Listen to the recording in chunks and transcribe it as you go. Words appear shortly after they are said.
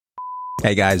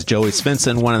Hey guys, Joey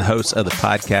Svensson, one of the hosts of the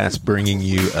podcast, bringing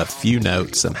you a few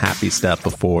notes, some happy stuff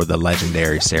before the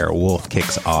legendary Sarah Wolf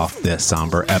kicks off this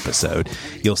somber episode.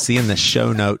 You'll see in the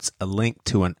show notes a link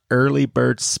to an early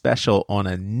bird special on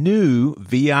a new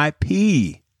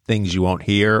VIP Things You Won't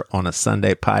Hear on a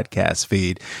Sunday podcast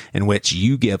feed, in which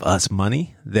you give us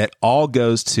money that all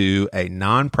goes to a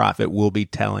nonprofit we'll be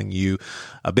telling you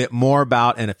a bit more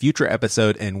about in a future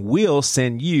episode, and we'll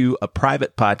send you a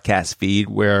private podcast feed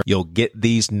where you'll get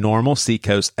these normal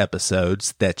Seacoast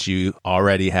episodes that you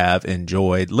already have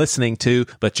enjoyed listening to,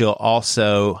 but you'll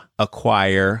also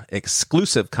acquire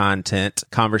exclusive content,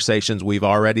 conversations we've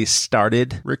already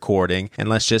started recording. And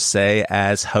let's just say,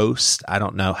 as host, I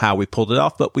don't know how we pulled it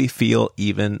off, but we feel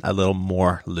even a little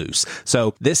more loose.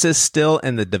 So this is still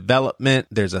in the development.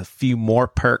 There's a few more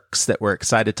perks that we're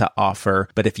excited to offer.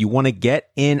 But if you want to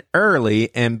get in early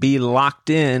and be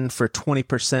locked in for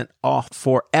 20% off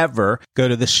forever, go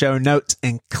to the show notes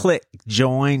and click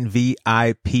Join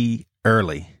VIP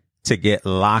Early to get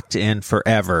locked in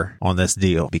forever on this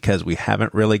deal. Because we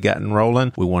haven't really gotten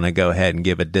rolling, we want to go ahead and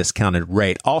give a discounted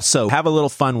rate. Also, have a little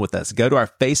fun with us. Go to our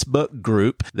Facebook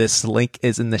group. This link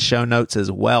is in the show notes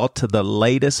as well to the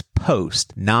latest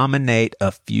post. Nominate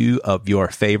a few of your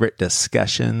favorite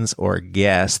discussions or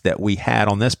guests that we had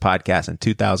on this podcast in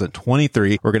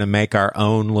 2023. We're going to make our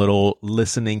own little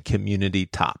listening community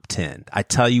top 10. I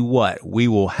tell you what, we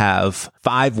will have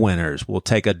 5 winners. We'll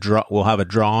take a draw. We'll have a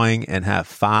drawing and have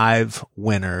 5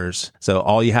 winners. So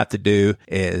all you have to do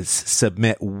is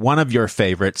submit one of your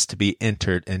favorites to be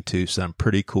entered into some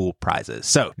pretty cool prizes.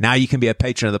 So now you can be a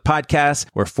patron of the podcast.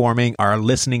 We're forming our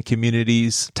listening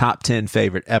community's top 10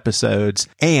 favorite episodes.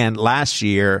 And last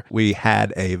year we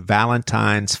had a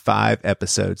Valentine's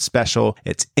 5-episode special.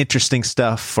 It's interesting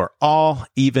stuff for all,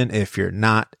 even if you're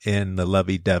not in the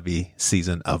lovey-dovey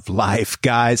season of life.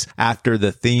 Guys, after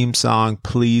the theme song,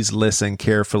 please listen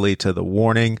carefully to the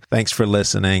warning. Thanks for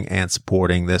listening and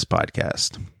supporting this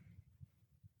podcast.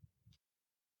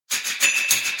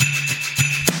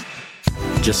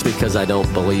 Just because I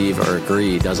don't believe or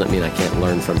agree doesn't mean I can't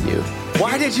learn from you.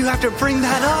 Why did you have to bring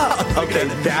that up? Okay,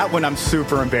 that one I'm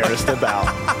super embarrassed about.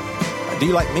 Do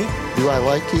you like me? Do I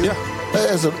like you? Yeah.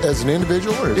 As an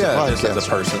individual or as a podcast? Just as a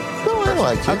person. No, I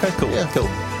like you. Okay, cool. Yeah. Cool.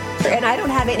 And I don't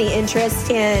have any interest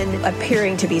in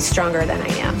appearing to be stronger than I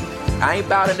am. I ain't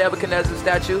bow to Nebuchadnezzar's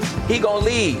statue. He gonna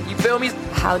lead. You feel me?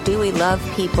 How do we love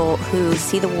people who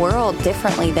see the world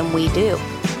differently than we do?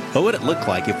 What would it look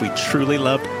like if we truly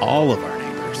loved all of our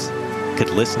neighbors? Could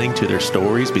listening to their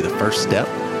stories be the first step?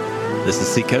 This is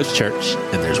Seacoast Church,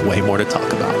 and there's way more to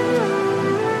talk about.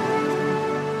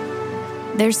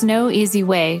 There's no easy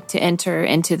way to enter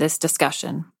into this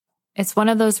discussion. It's one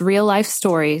of those real-life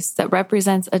stories that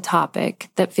represents a topic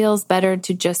that feels better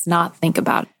to just not think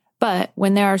about. But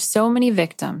when there are so many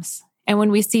victims, and when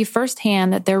we see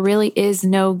firsthand that there really is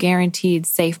no guaranteed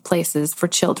safe places for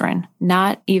children,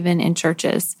 not even in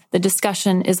churches, the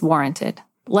discussion is warranted.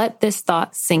 Let this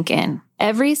thought sink in.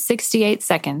 Every 68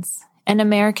 seconds, an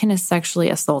American is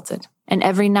sexually assaulted, and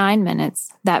every 9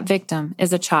 minutes, that victim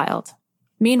is a child.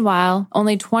 Meanwhile,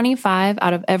 only 25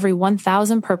 out of every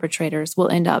 1,000 perpetrators will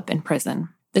end up in prison.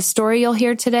 The story you'll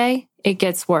hear today, it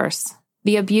gets worse.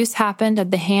 The abuse happened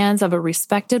at the hands of a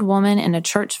respected woman in a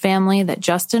church family that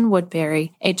Justin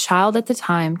Woodbury, a child at the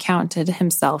time, counted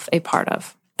himself a part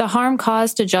of. The harm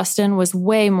caused to Justin was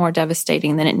way more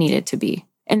devastating than it needed to be.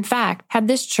 In fact, had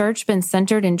this church been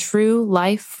centered in true,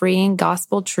 life-freeing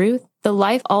gospel truth, the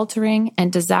life-altering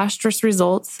and disastrous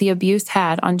results the abuse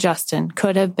had on Justin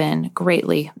could have been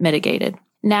greatly mitigated.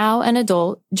 Now an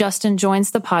adult, Justin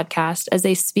joins the podcast as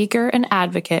a speaker and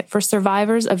advocate for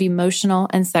survivors of emotional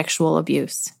and sexual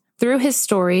abuse. Through his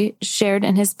story, shared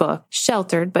in his book,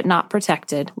 Sheltered But Not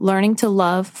Protected, Learning to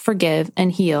Love, Forgive,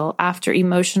 and Heal After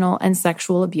Emotional and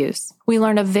Sexual Abuse, we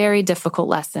learn a very difficult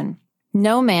lesson.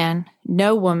 No man,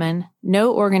 no woman,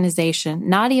 no organization,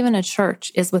 not even a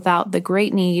church is without the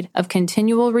great need of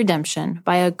continual redemption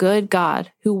by a good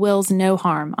God who wills no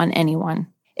harm on anyone.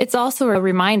 It's also a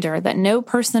reminder that no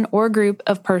person or group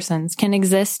of persons can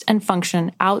exist and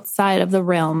function outside of the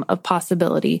realm of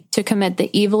possibility to commit the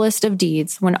evilest of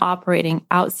deeds when operating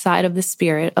outside of the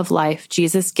spirit of life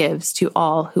Jesus gives to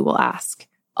all who will ask.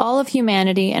 All of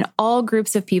humanity and all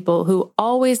groups of people who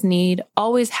always need,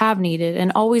 always have needed,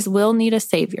 and always will need a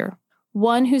savior.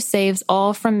 One who saves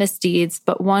all from misdeeds,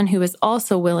 but one who is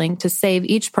also willing to save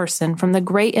each person from the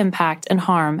great impact and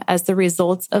harm as the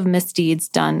results of misdeeds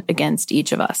done against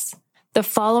each of us. The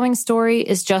following story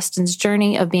is Justin's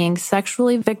journey of being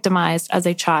sexually victimized as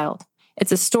a child.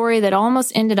 It's a story that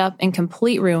almost ended up in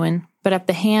complete ruin, but at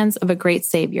the hands of a great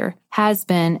savior, has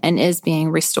been and is being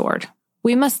restored.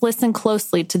 We must listen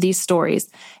closely to these stories,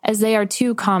 as they are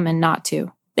too common not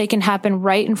to. They can happen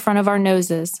right in front of our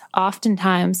noses,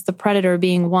 oftentimes the predator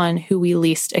being one who we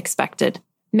least expected.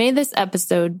 May this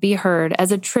episode be heard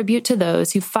as a tribute to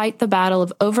those who fight the battle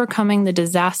of overcoming the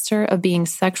disaster of being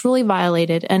sexually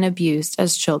violated and abused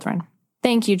as children.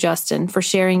 Thank you, Justin, for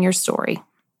sharing your story.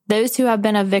 Those who have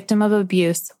been a victim of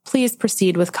abuse, please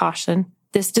proceed with caution.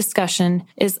 This discussion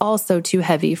is also too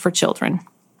heavy for children.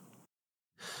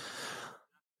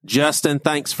 Justin,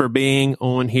 thanks for being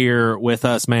on here with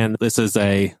us, man. This is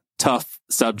a tough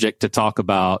subject to talk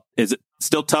about. Is it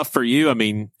still tough for you? I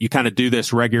mean, you kind of do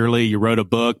this regularly. You wrote a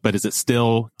book, but is it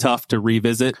still tough to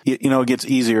revisit? It gets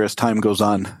easier as time goes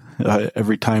on.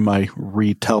 Every time I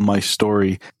retell my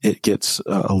story, it gets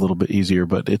a little bit easier,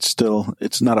 but it's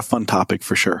not a fun topic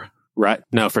for sure. Right.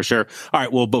 No, for sure. All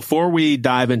right. Well, before we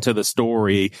dive into the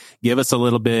story, give us a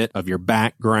little bit of your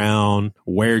background.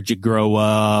 Where'd you grow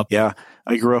up? Yeah.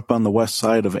 I grew up on the west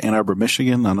side of Ann Arbor,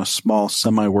 Michigan, on a small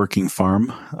semi-working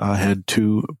farm. I had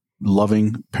two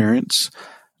loving parents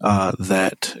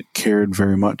that cared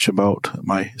very much about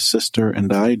my sister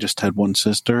and I. Just had one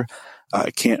sister. I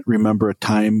can't remember a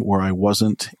time where I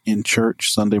wasn't in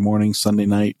church Sunday morning, Sunday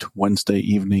night, Wednesday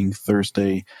evening,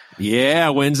 Thursday. Yeah,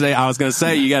 Wednesday. I was going to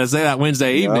say, you got to say that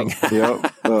Wednesday evening.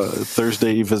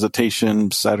 Thursday visitation,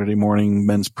 Saturday morning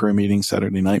men's prayer meeting,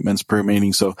 Saturday night men's prayer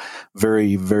meeting. So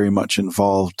very, very much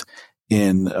involved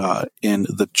in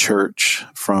the church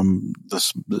from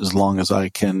as long as I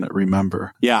can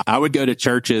remember. Yeah, I would go to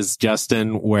churches,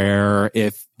 Justin, where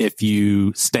if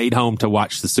you stayed home to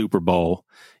watch the Super Bowl,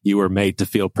 you were made to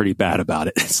feel pretty bad about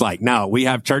it. It's like, no, we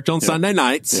have church on Sunday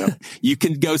nights. Yep. You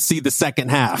can go see the second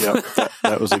half. Yep.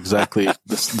 That was exactly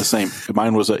the same.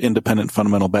 Mine was an independent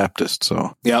fundamental Baptist.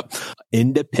 So, yep.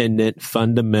 Independent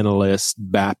fundamentalist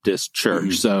Baptist church.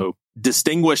 Mm-hmm. So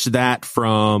distinguish that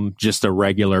from just a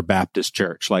regular Baptist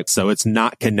church. So it's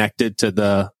not connected to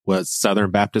the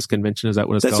Southern Baptist Convention. Is that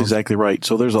what it's called? That's exactly right.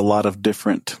 So there's a lot of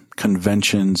different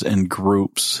conventions and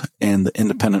groups, and the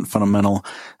independent fundamental,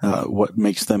 what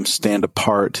makes them stand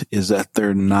apart is that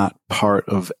they're not part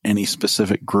of any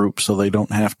specific group. So they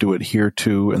don't have to adhere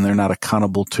to, and they're not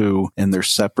accountable to, and they're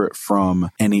separate from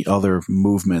any other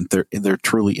movement. They're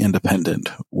truly independent,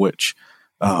 which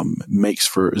makes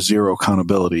for zero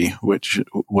accountability, which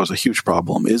was a huge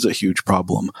problem, is a huge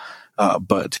problem.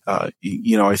 But I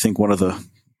think one of the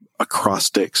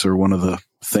acrostics or one of the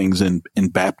things in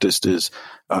Baptist is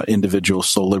individual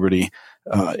soul liberty.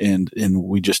 And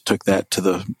we just took that to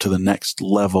the next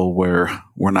level where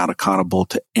we're not accountable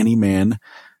to any man,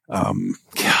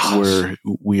 where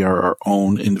we are our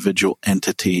own individual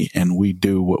entity and we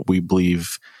do what we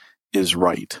believe is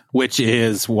right. Which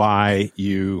is why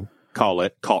you call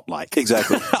it cult-like.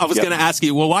 Exactly. I was going to ask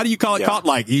you, well, why do you call it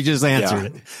cult-like? You just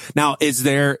answered it. Now, is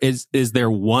there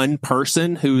one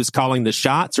person who is calling the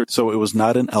shots? So it was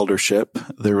not an eldership.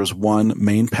 There was one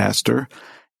main pastor,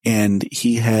 and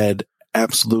he had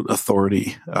absolute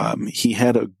authority. He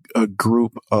had a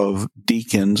group of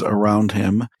deacons around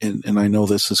him, and I know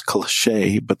this is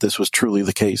cliche, but this was truly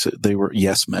the case. They were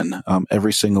yes men.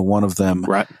 Every single one of them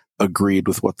agreed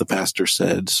with what the pastor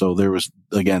said. So there's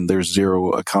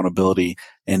zero accountability,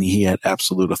 and he had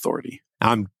absolute authority.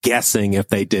 I'm guessing if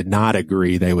they did not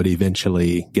agree, they would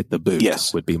eventually get the boot.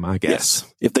 Yes. Would be my guess.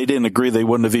 Yes. If they didn't agree, they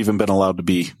wouldn't have even been allowed to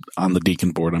be on the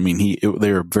deacon board. I mean,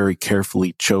 they were very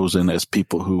carefully chosen as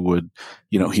people who would,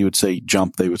 he would say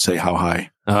jump, they would say how high.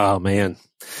 Oh man.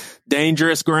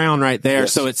 Dangerous ground right there.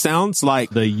 Yes. So it sounds like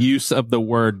the use of the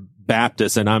word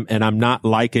Baptist, and I'm not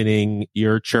likening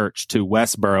your church to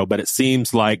Westboro, but it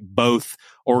seems like both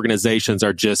organizations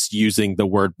are just using the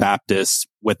word Baptist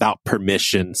without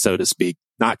permission, so to speak,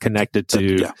 not connected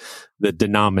to the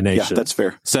denomination. Yeah, that's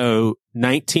fair. So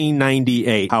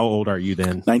 1998, how old are you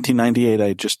then? 1998,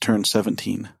 I just turned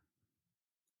 17.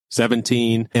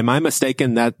 17. Am I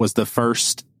mistaken? That was the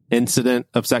first incident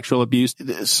of sexual abuse?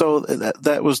 So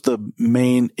that was the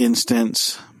main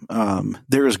instance.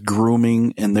 There was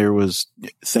grooming and there was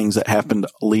things that happened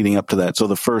leading up to that. So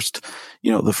the first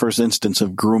instance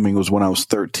of grooming was when I was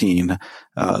 13.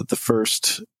 The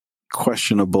first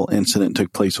questionable incident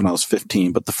took place when I was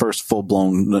 15, but the first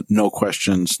full-blown, no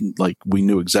questions, like we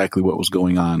knew exactly what was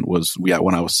going on was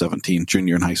when I was 17,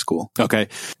 junior in high school. Okay.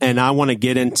 And I want to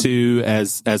get into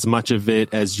as much of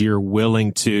it as you're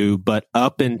willing to, but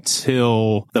up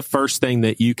until the first thing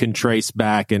that you can trace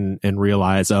back and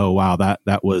realize, oh, wow,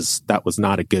 that was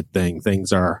not a good thing.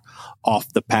 Things are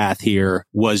off the path here.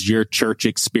 Was your church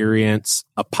experience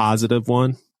a positive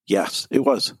one? Yes, it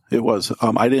was.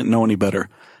 I didn't know any better.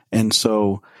 And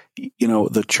so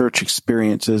the church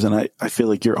experiences, and I feel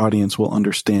like your audience will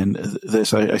understand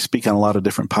this. I speak on a lot of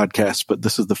different podcasts, but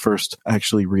this is the first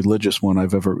actually religious one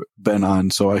I've ever been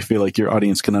on. So I feel like your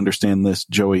audience can understand this,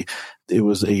 Joey. It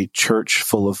was a church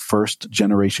full of first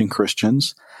generation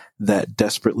Christians that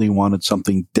desperately wanted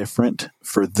something different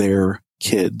for their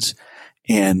kids.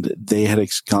 And they had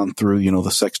gone through, the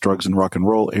sex, drugs, and rock and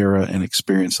roll era and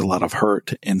experienced a lot of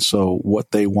hurt. And so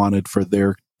what they wanted for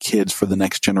their kids, for the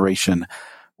next generation,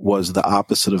 was the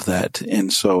opposite of that.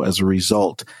 And so as a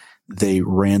result, they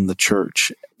ran the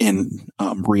church in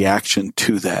reaction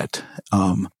to that.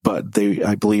 But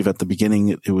I believe at the beginning,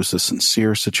 it was a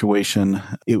sincere situation.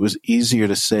 It was easier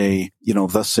to say,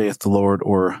 thus saith the Lord,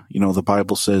 or, the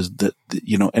Bible says that,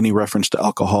 any reference to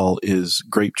alcohol is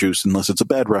grape juice. Unless it's a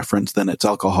bad reference, then it's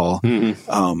alcohol.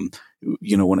 Mm-hmm.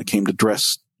 When it came to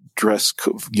dress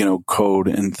code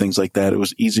and things like that, it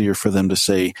was easier for them to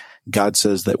say, God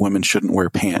says that women shouldn't wear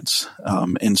pants.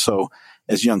 And so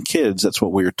as young kids, that's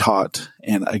what we were taught.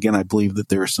 And again, I believe that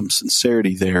there is some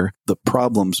sincerity there. The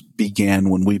problems began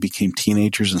when we became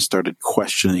teenagers and started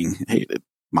questioning, hey,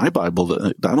 my Bible,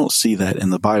 I don't see that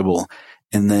in the Bible.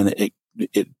 And then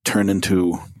it turned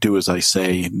into do as I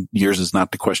say. Yours is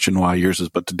not to question why, yours is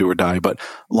but to do or die. But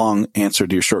long answer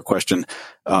to your short question,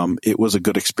 it was a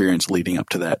good experience leading up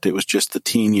to that. It was just the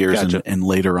teen years and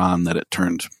later on that it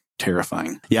turned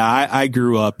terrifying. Yeah, I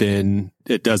grew up in,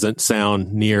 it doesn't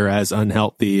sound near as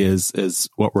unhealthy as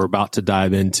what we're about to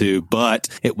dive into, but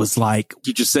it was like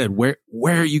you just said, where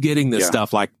are you getting this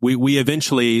stuff? Like we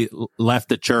eventually left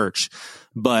the church.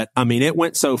 But I mean, it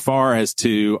went so far as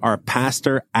to our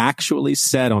pastor actually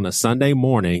said on a Sunday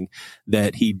morning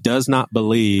that he does not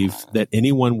believe that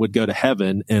anyone would go to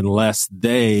heaven unless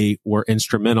they were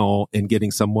instrumental in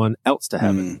getting someone else to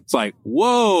heaven. It's like,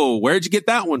 whoa, where'd you get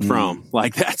that one from?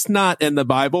 Like, that's not in the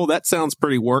Bible. That sounds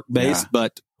pretty work-based,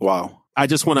 but wow. I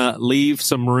just want to leave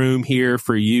some room here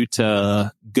for you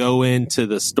to go into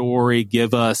the story,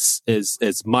 give us as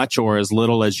much or as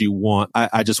little as you want.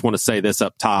 I just want to say this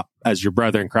up top. As your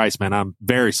brother in Christ, man, I'm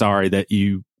very sorry that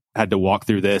you had to walk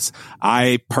through this.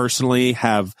 I personally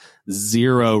have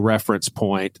zero reference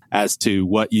point as to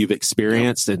what you've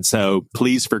experienced. And so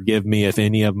please forgive me if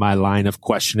any of my line of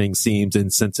questioning seems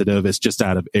insensitive. It's just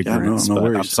out of ignorance. No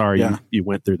worries. I'm sorry you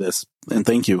went through this. And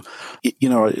thank you.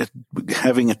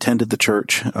 Having attended the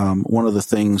church, one of the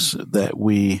things that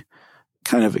we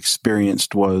kind of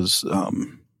experienced was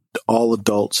all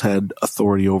adults had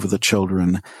authority over the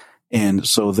children. And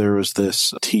so there was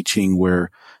this teaching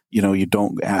where you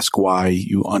don't ask why,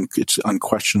 it's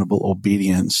unquestionable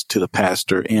obedience to the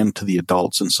pastor and to the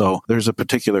adults. And so there's a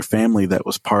particular family that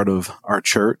was part of our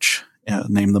church,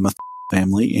 named the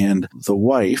family, and the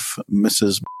wife,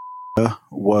 Mrs.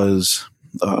 was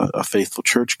a faithful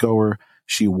churchgoer.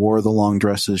 She wore the long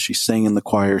dresses. She sang in the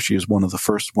choir. She was one of the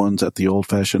first ones at the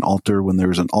old-fashioned altar when there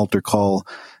was an altar call.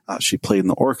 She played in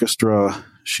the orchestra.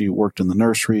 She worked in the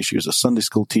nursery. She was a Sunday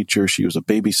school teacher. She was a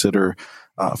babysitter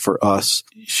for us.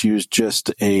 She was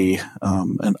just an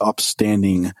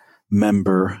upstanding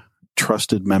member,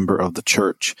 trusted member of the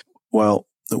church. Well,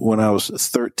 when I was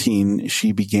 13,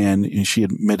 she began, and she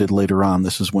admitted later on,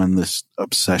 this is when this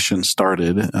obsession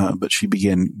started, but she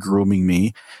began grooming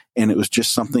me. And it was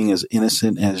just something as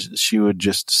innocent as she would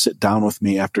just sit down with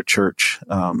me after church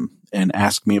and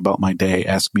ask me about my day,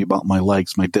 ask me about my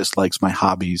likes, my dislikes, my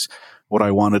hobbies, what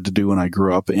I wanted to do when I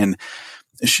grew up. And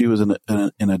she was an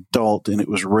adult, and it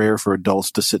was rare for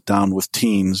adults to sit down with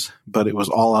teens, but it was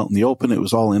all out in the open. It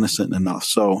was all innocent enough.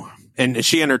 So, and is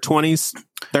she in her 20s,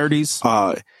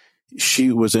 30s?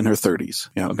 She was in her 30s.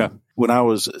 Yeah. Okay. When I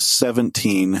was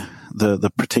 17,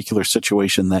 the particular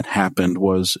situation that happened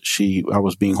was I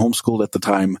was being homeschooled at the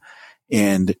time,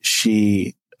 and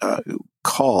she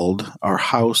called our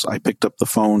house. I picked up the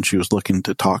phone. She was looking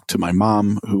to talk to my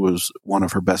mom, who was one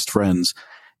of her best friends,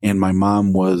 and my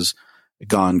mom was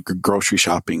gone grocery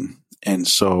shopping. And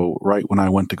so right when I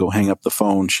went to go hang up the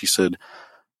phone, she said,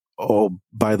 "Oh,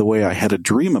 by the way, I had a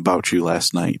dream about you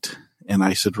last night." And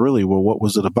I said, "Really? Well, what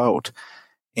was it about?"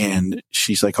 And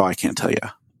she's like, "Oh, I can't tell you."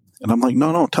 And I'm like,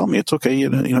 No, tell me. It's okay.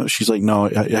 She's like, "No,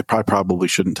 I probably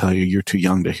shouldn't tell you. You're too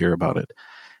young to hear about it."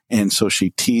 And so she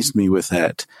teased me with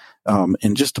that.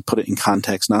 And just to put it in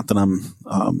context, not that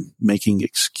I'm making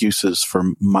excuses for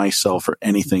myself or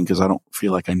anything, because I don't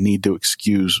feel like I need to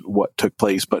excuse what took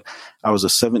place, but I was a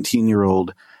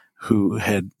 17-year-old who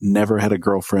had never had a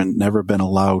girlfriend, never been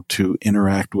allowed to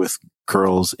interact with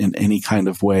girls in any kind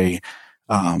of way.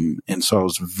 And so I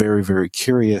was very, very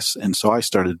curious. And so I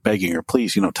started begging her,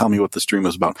 "Please, tell me what this dream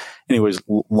was about." Anyways,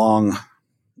 long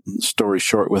story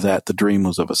short with that, the dream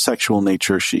was of a sexual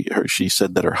nature. She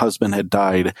said that her husband had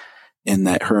died and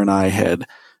that her and I had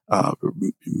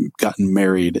gotten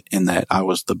married and that I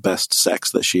was the best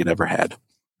sex that she had ever had.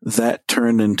 That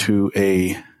turned into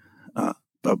a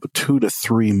 2 to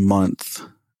 3 month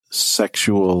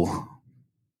sexual,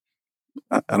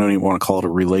 I don't even want to call it a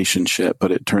relationship,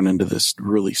 but it turned into this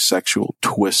really sexual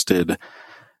twisted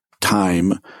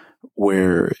time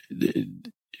where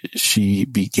she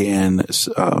began,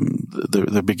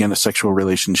 there began a sexual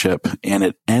relationship, and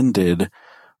it ended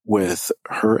with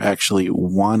her actually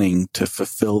wanting to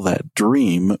fulfill that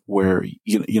dream where,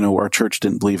 our church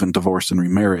didn't believe in divorce and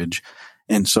remarriage.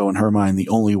 And so in her mind, the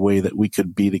only way that we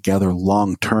could be together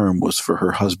long term was for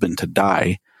her husband to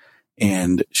die.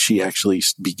 And she actually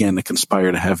began to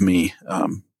conspire to have me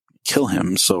kill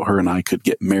him so her and I could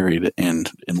get married and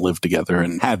live together.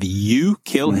 And have you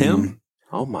kill him?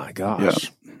 Oh my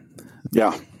gosh.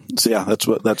 Yeah. So yeah, that's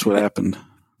what happened.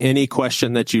 Any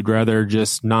question that you'd rather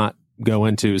just not go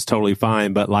into is totally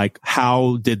fine. But like,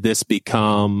 how did this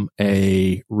become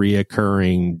a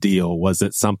reoccurring deal? Was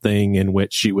it something in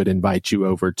which she would invite you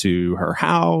over to her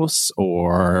house,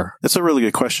 or? That's a really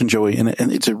good question, Joey. And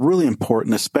it's a really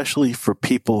important, especially for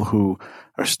people who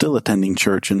are still attending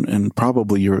church and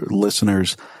probably your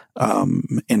listeners,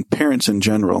 and parents in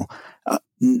general.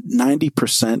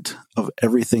 90% of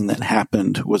everything that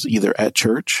happened was either at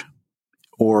church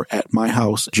or at my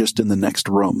house, just in the next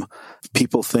room.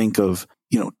 People think of,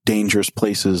 dangerous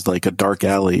places like a dark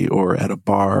alley or at a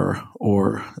bar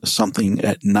or something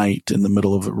at night in the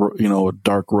middle of, a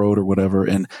dark road or whatever.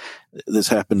 And this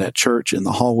happened at church, in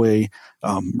the hallway,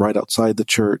 right outside the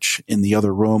church, in the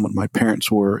other room when my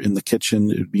parents were in the kitchen.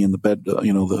 It would be in the bed,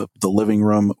 the living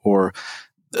room, or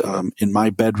in my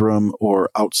bedroom, or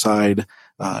outside,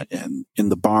 and in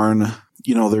the barn.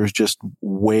 There's just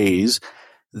ways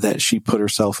that she put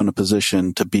herself in a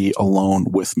position to be alone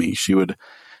with me. She would,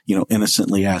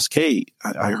 innocently ask, "Hey,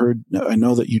 I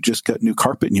know that you just got new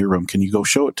carpet in your room. Can you go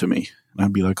show it to me?" And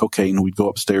I'd be like, "Okay." And we'd go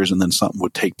upstairs, and then something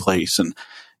would take place. And,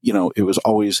 it was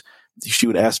always, she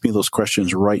would ask me those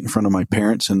questions right in front of my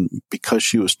parents. And because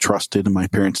she was trusted and my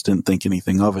parents didn't think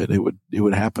anything of it, it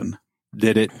would happen.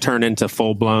 Did it turn into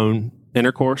full-blown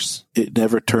intercourse? It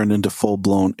never turned into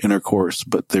full-blown intercourse,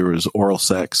 but there was oral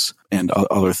sex and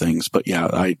other things. But yeah,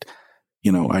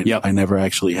 I never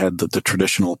actually had the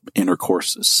traditional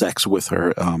intercourse sex with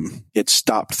her. It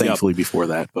stopped thankfully before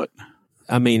that, but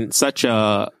I mean,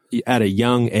 at a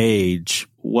young age,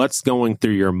 what's going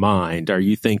through your mind? Are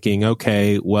you thinking,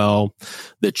 okay, well,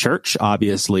 the church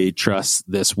obviously trusts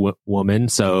this woman,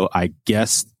 so I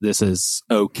guess this is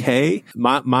okay.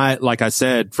 My, like I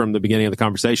said from the beginning of the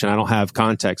conversation, I don't have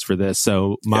context for this.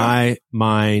 So my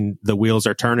mind, the wheels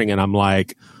are turning, and I'm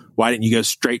like, why didn't you go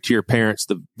straight to your parents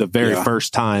the very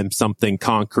first time something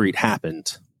concrete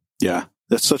happened? Yeah.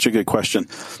 That's such a good question.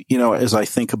 As I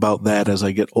think about that, as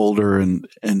I get older and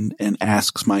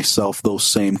asks myself those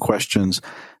same questions,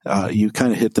 you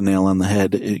kind of hit the nail on the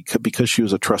head. Because she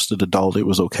was a trusted adult, it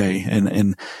was okay.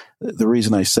 And the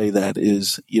reason I say that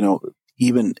is,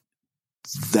 even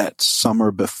that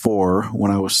summer before,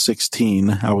 when I was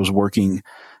 16, I was working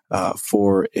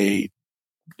for a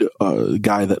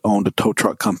guy that owned a tow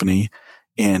truck company,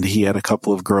 and he had a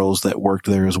couple of girls that worked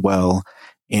there as well.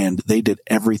 And they did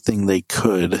everything they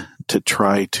could to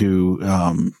try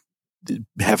to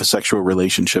have a sexual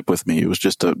relationship with me. It was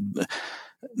just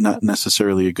not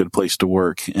necessarily a good place to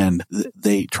work. And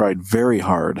they tried very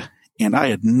hard. And I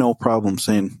had no problem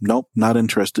saying, nope, not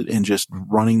interested, in just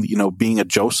running, being a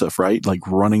Joseph, right? Like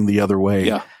running the other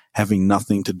way, having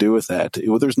nothing to do with that.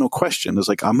 There's no question. It's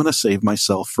like, I'm going to save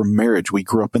myself for marriage. We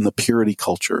grew up in the purity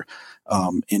culture.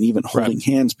 And even holding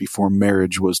hands before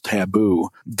marriage was taboo.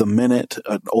 The minute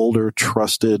an older,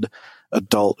 trusted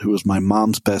adult who was my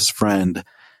mom's best friend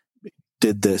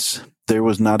did this, there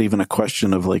was not even a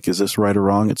question of like, is this right or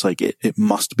wrong? It's like, it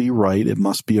must be right. It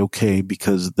must be okay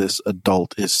because this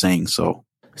adult is saying so.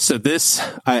 So this,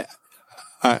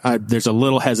 there's a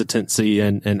little hesitancy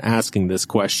in asking this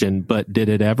question, but did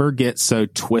it ever get so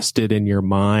twisted in your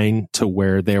mind to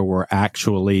where there were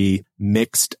actually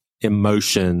mixed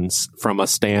emotions from a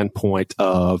standpoint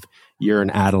of you're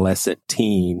an adolescent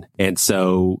teen, and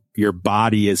so your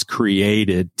body is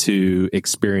created to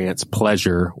experience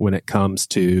pleasure when it comes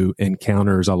to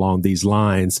encounters along these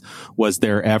lines? Was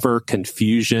there ever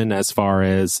confusion as far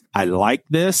as, I like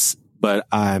this, but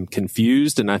I'm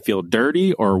confused and I feel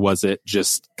dirty? Or was it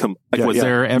just, was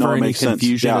there ever any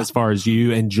confusion as far as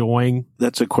you enjoying?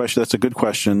 That's a question. That's a good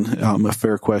question. A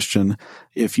fair question.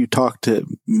 If you talk to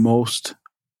most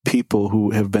people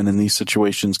who have been in these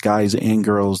situations, guys and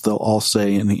girls, they'll all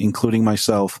say, and including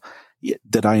myself,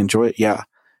 did I enjoy it? Yeah.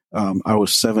 I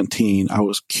was 17. I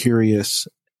was curious,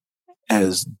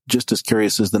 just as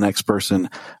curious as the next person.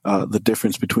 The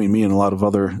difference between me and a lot of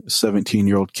other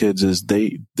 17-year-old kids is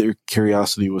their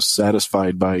curiosity was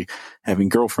satisfied by having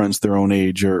girlfriends their own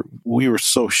age, or we were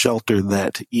so sheltered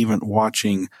that even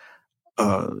watching,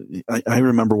 I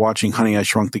remember watching Honey, I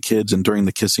Shrunk the Kids, and during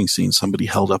the kissing scene, somebody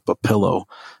held up a pillow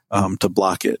to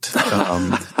block it.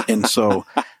 And so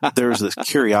there's this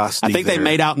curiosity. I think they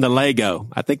made out in the Lego.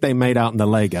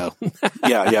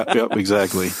 Yeah,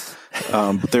 exactly.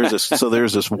 But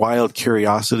there's this wild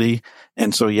curiosity.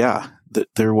 And so,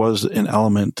 there was an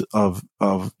element of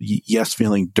yes,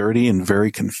 feeling dirty and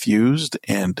very confused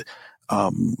and,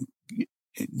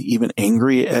 even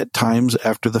angry at times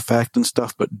after the fact and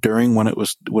stuff. But during when it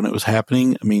was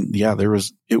happening, I mean,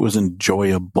 it was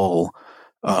enjoyable,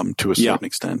 to a certain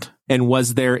extent. And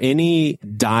was there any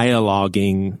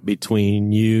dialoguing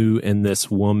between you and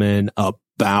this woman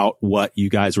about what you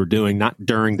guys were doing? Not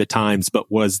during the times,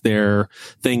 but was there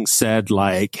things said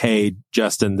like, "Hey,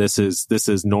 Justin, this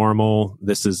is normal.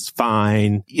 This is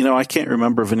fine"? I can't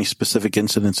remember of any specific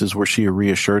incidences where she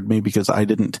reassured me, because I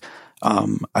didn't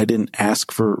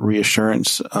ask for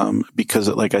reassurance, because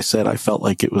like I said, I felt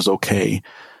like it was okay.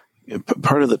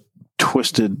 Part of the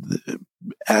twisted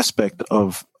aspect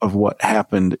of what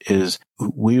happened is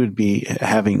we would be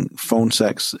having phone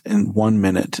sex in 1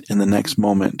 minute. In the next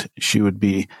moment, she would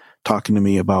be talking to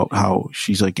me about how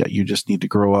she's like, yeah, you just need to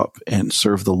grow up and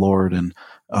serve the Lord and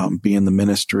be in the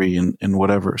ministry and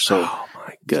whatever. So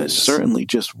my goodness, certainly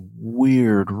just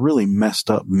weird, really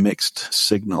messed up, mixed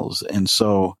signals. And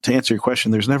so to answer your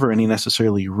question, there's never any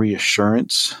necessarily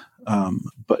reassurance,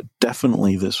 but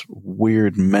definitely this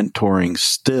weird mentoring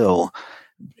still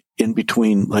in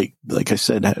between, like I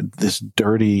said, this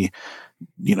dirty,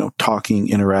 talking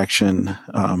interaction,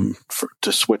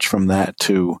 to switch from that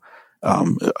to,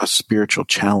 a spiritual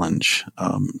challenge.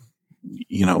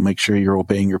 Make sure you're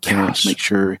obeying your parents, make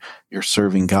sure you're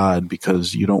serving God,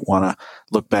 because you don't want to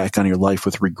look back on your life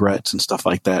with regrets and stuff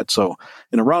like that. So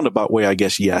in a roundabout way, I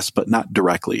guess, yes, but not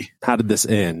directly. How did this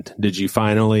end? Did you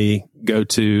finally go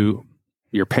to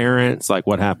your parents? Like,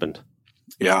 what happened?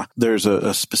 Yeah, there's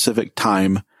a specific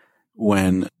time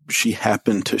when she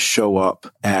happened to show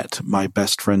up at my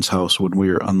best friend's house when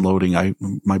we were unloading.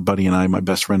 My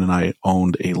best friend and I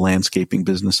owned a landscaping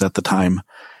business at the time.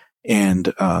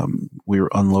 And we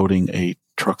were unloading a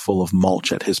truck full of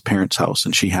mulch at his parents' house,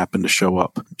 and she happened to show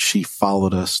up. She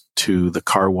followed us to the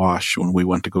car wash when we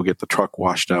went to go get the truck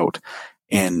washed out,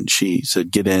 and she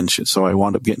said, "Get in." So I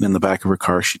wound up getting in the back of her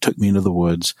car. She took me into the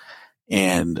woods,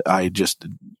 and I just,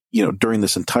 during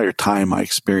this entire time, I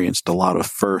experienced a lot of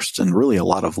firsts and really a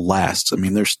lot of lasts. I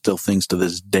mean, there's still things to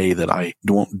this day that I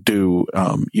won't do,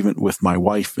 even with my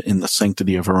wife in the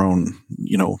sanctity of her own,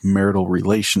 marital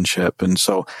relationship. And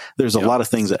so there's a lot of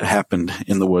things that happened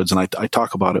in the woods, and I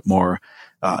talk about it more,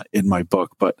 in my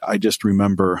book, but I just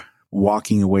remember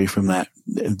walking away from that,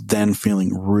 then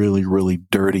feeling really, really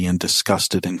dirty and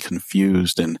disgusted and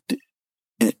confused, and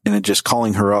just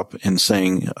calling her up and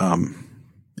saying,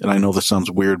 and I know this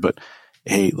sounds weird, but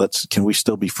hey, can we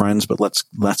still be friends? But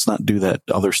let's not do that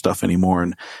other stuff anymore.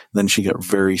 And then she got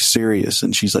very serious,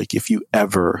 and she's like, if you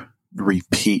ever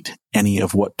repeat any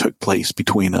of what took place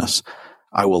between us,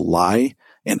 I will lie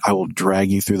and I will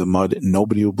drag you through the mud.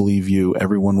 Nobody will believe you.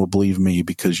 Everyone will believe me,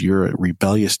 because you're a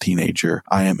rebellious teenager.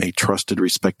 I am a trusted,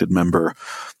 respected member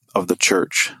of the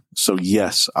church. So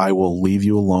yes, I will leave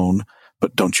you alone,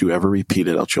 but don't you ever repeat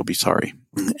it, else you'll be sorry.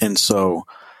 And so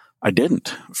I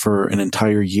didn't for an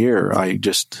entire year. I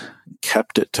just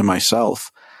kept it to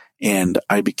myself, and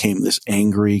I became this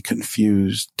angry,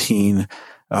 confused teen.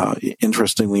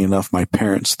 Interestingly enough, my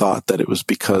parents thought that it was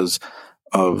because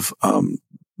of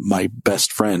my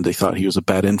best friend. They thought he was a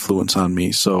bad influence on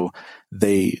me, so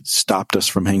they stopped us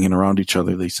from hanging around each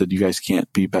other. They said, "You guys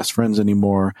can't be best friends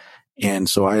anymore." And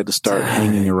so I had to start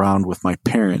hanging around with my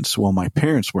parents. Well, my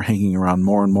parents were hanging around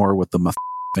more and more with the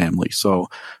family. So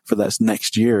for that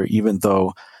next year, even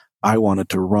though I wanted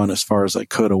to run as far as I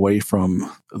could away from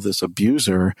this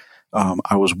abuser,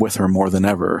 I was with her more than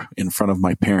ever in front of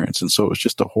my parents. And so it was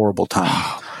just a horrible time.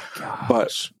 Oh my gosh.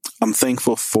 But I'm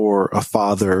thankful for a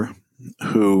father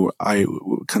who I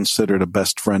considered a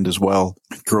best friend as well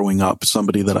growing up,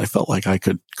 somebody that I felt like I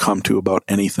could come to about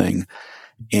anything.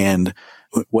 And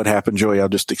what happened, Joey, I'll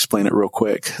just explain it real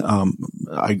quick.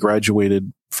 I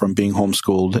graduated from being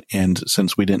homeschooled, and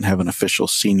since we didn't have an official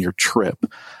senior trip,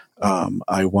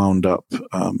 I wound up,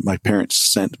 my parents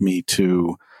sent me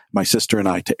my sister and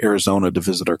I, to Arizona to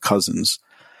visit our cousins.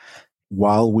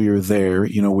 while we were there,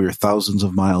 we were thousands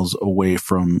of miles away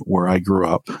from where I grew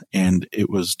up, and it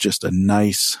was just a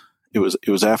nice, it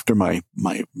was after my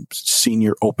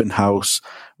senior open house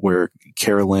where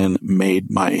Carolyn made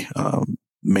my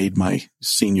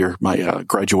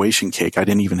graduation cake. I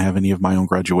didn't even have any of my own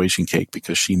graduation cake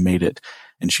because she made it,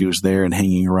 and she was there and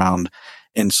hanging around.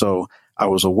 And so I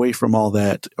was away from all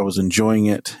that. I was enjoying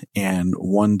it. And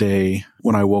one day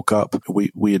when I woke up,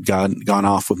 we had gone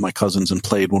off with my cousins and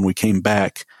played. When we came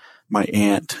back, my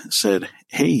aunt said,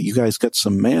 "Hey, you guys got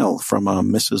some mail from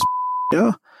Mrs.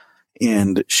 Yeah."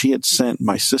 And she had sent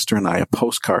my sister and I a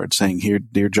postcard saying, "Here,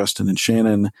 dear Justin and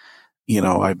Shannon,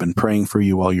 I've been praying for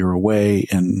you while you're away,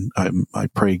 and I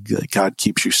pray that God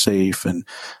keeps you safe," and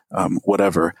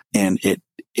whatever. And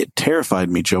it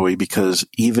terrified me, Joey, because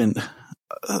even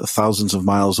thousands of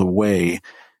miles away,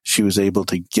 she was able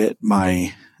to get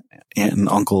my aunt and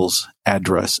uncle's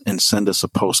address and send us a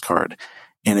postcard.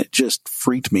 And it just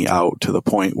freaked me out to the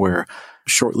point where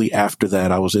shortly after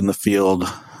that, I was in the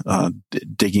field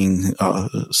digging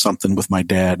something with my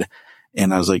dad.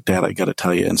 And I was like, "Dad, I got to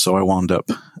tell you." And so I wound up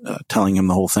telling him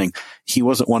the whole thing. He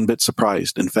wasn't one bit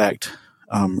surprised. In fact,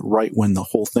 right when the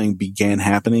whole thing began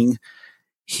happening,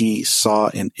 he saw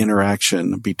an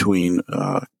interaction between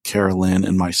Carolyn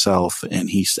and myself, and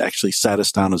he actually sat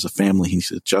us down as a family. He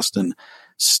said, "Justin,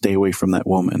 stay away from that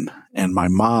woman." And my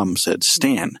mom said,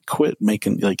 "Stan, quit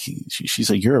making," she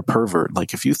said, "You're a pervert.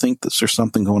 Like, if you think that there's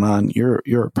something going on, you're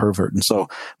a pervert." And so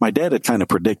my dad had kind of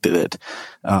predicted it.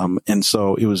 And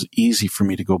so it was easy for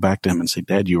me to go back to him and say,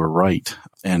 "Dad, you were right.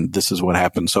 And this is what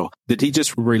happened." So did he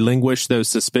just relinquish those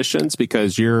suspicions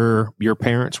because your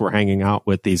parents were hanging out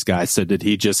with these guys? So did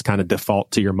he just kind of default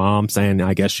to your mom saying,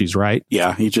 "I guess she's right"?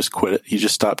 Yeah, he just quit it. He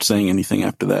just stopped saying anything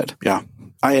after that. Yeah.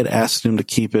 I had asked him to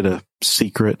keep it a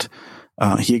secret.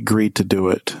 He agreed to do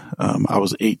it. I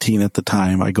was 18 at the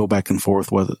time. I go back and forth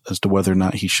as to whether or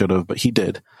not he should have, but he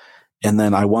did. And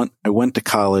then I went to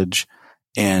college,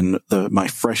 and my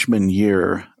freshman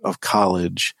year of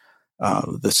college,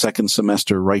 the second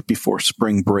semester, right before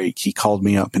spring break, he called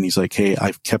me up and he's like, "Hey,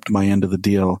 I've kept my end of the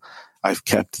deal. I've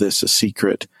kept this a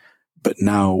secret, but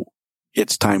now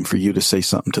it's time for you to say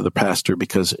something to the pastor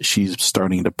because she's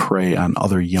starting to prey on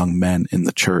other young men in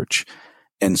the church."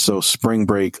 And so spring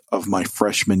break of my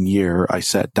freshman year, I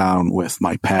sat down with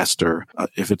my pastor.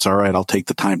 If it's all right, I'll take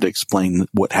the time to explain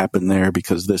what happened there,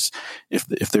 because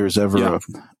if there's ever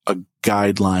a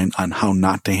guideline on how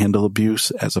not to handle abuse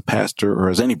as a pastor or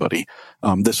as anybody,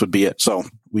 this would be it. So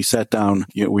we sat down,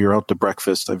 we were out to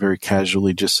breakfast. I very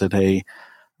casually just said, "Hey,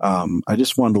 I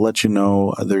just wanted to let you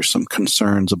know there's some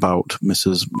concerns about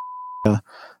Mrs.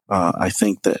 I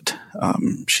think that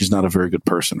she's not a very good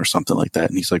person," or something like that.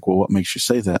 And he's like, "Well, what makes you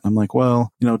say that?" I'm like,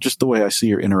 "Well, just the way I see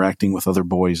her interacting with other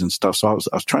boys and stuff." So I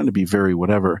was trying to be very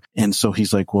whatever. And so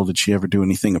he's like, "Well, did she ever do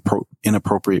anything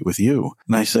inappropriate with you?"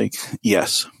 And I say,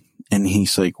 "Yes." And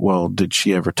he's like, "Well, did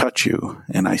she ever touch you?"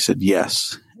 And I said,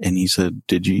 "Yes." And he said,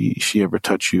 "Did she ever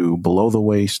touch you below the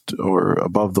waist or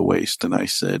above the waist?" And I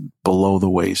said, "Below the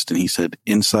waist." And he said,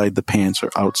 "Inside the pants or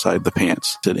outside the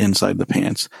pants?" I said, "Inside the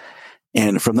pants."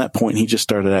 And from that point, he just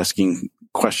started asking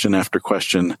question after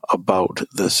question about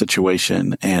the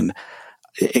situation. And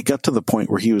it got to the point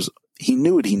where he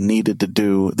knew what he needed to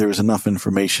do. There was enough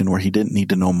information where he didn't need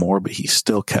to know more, but he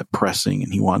still kept pressing,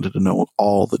 and he wanted to know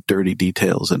all the dirty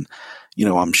details. And,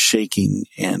 I'm shaking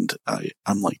and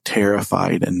I'm like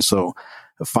terrified. And so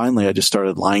finally I just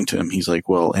started lying to him. He's like,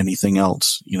 "Well, anything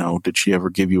else? Did she ever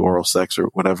give you oral sex or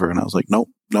whatever?" And I was like, nope.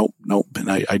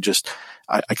 And I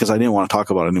because I didn't want to talk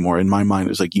about it anymore. In my mind, it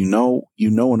was like, you know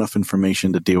enough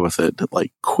information to deal with it.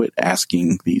 Like, quit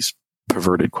asking these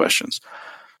perverted questions.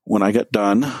 When I got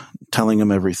done telling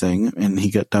him everything and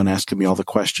he got done asking me all the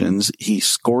questions, he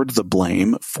scored the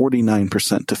blame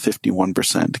 49% to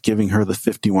 51%, giving her the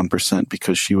 51%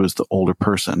 because she was the older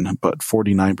person, but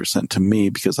 49% to me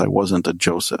because I wasn't a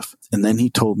Joseph. And then he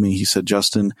told me, he said,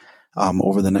 "Justin,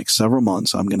 over the next several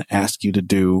months, I'm going to ask you to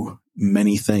do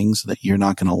many things that you're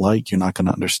not going to like, you're not going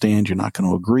to understand, you're not going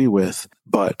to agree with.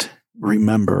 But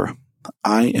remember,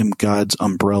 I am God's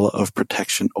umbrella of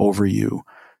protection over you.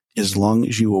 As long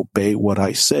as you obey what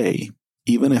I say,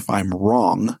 even if I'm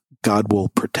wrong, God will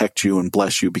protect you and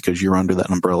bless you because you're under that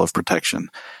umbrella of protection.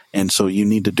 And so you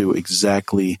need to do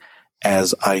exactly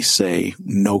as I say,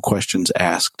 no questions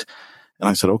asked." And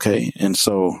I said, "Okay." And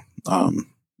so,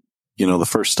 the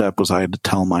first step was I had to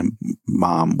tell my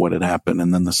mom what had happened.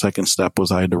 And then the second step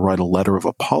was I had to write a letter of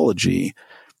apology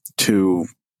to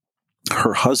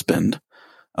her husband,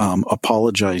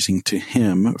 apologizing to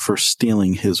him for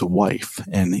stealing his wife.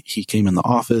 And he came in the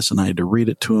office and I had to read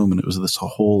it to him. And it was this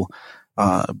whole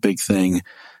big thing.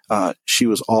 She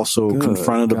was also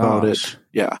confronted about it.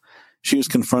 Yeah. She was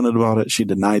confronted about it. She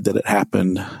denied that it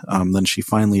happened. Then she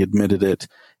finally admitted it,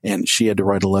 and she had to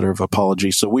write a letter of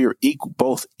apology. So we were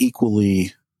both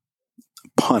equally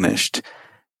punished.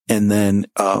 And then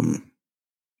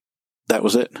that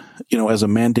was it. As a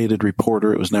mandated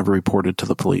reporter, it was never reported to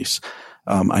the police.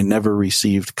 I never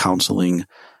received counseling.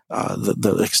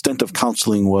 The extent of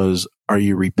counseling was, are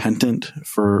you repentant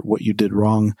for what you did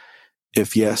wrong?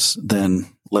 If yes, then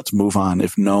let's move on.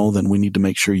 If no, then we need to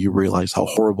make sure you realize how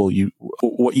horrible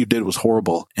what you did was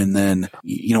horrible. And then,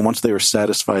 once they were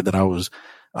satisfied that I was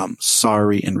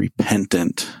sorry and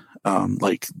repentant,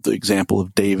 like the example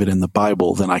of David in the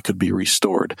Bible, then I could be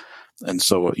restored. And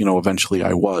so, eventually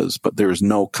I was, but there's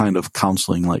no kind of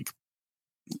counseling like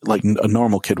a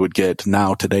normal kid would get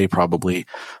today probably,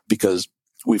 because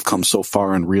we've come so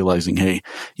far in realizing, hey,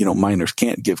 minors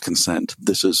can't give consent.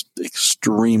 This is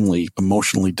extremely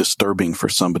emotionally disturbing for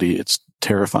somebody. It's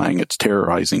terrifying. It's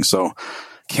terrorizing. So,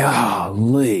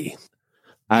 golly,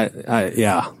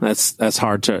 that's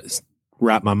hard to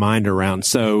wrap my mind around.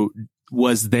 So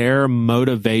was there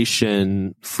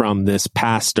motivation from this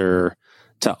pastor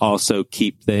to also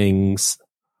keep things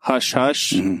hush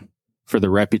hush for the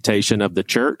reputation of the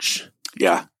church?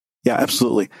 Yeah. Yeah,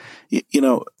 absolutely.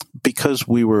 Because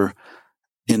we were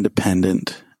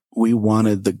independent, we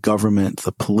wanted the government,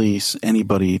 the police,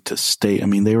 anybody to stay. I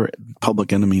mean, they were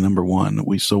public enemy number one.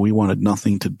 So we wanted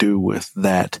nothing to do with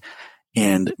that.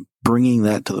 And bringing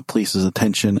that to the police's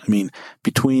attention,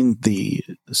 between the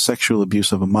sexual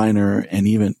abuse of a minor and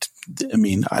even,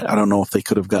 I don't know if they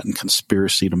could have gotten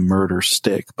conspiracy to murder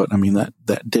stick, but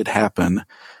that did happen.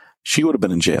 She would have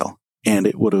been in jail, and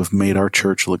it would have made our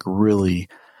church look really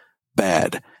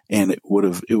bad, and it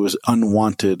was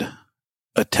unwanted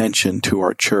attention to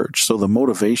our church. So the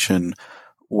motivation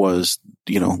was,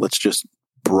 let's just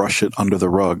brush it under the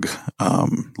rug.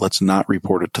 Let's not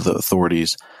report it to the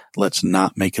authorities. Let's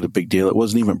not make it a big deal. It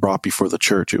wasn't even brought before the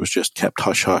church. It was just kept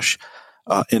hush hush.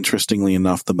 Interestingly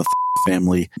enough, the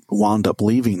family wound up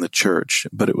leaving the church,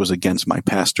 but it was against my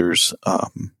pastor's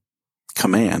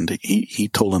command. He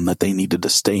told them that they needed to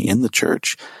stay in the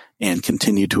church and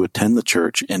continue to attend the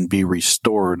church and be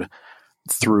restored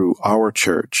through our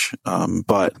church.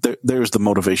 But there's the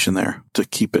motivation there to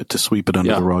sweep it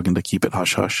under the rug and to keep it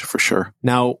hush hush for sure.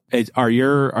 Now, are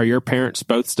your parents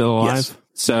both still alive? Yes.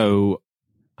 So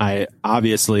I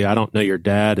don't know your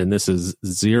dad, and this is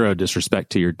zero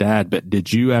disrespect to your dad, but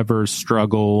did you ever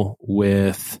struggle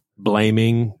with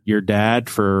blaming your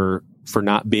dad for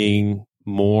not being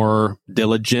more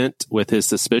diligent with his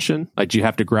suspicion? Like, do you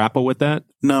have to grapple with that?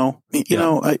 No.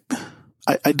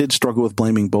 I did struggle with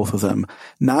blaming both of them,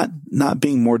 not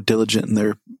being more diligent in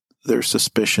their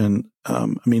suspicion.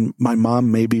 My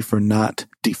mom maybe for not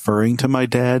deferring to my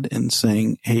dad and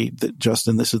saying, hey,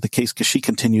 Justin, this is the case, because she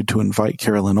continued to invite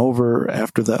Carolyn over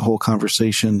after that whole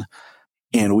conversation,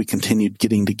 and we continued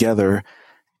getting together.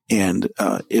 And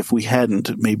if we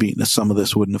hadn't, maybe some of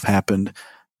this wouldn't have happened.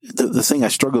 The thing I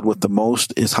struggled with the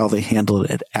most is how they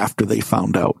handled it after they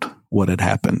found out what had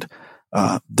happened.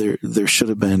 There should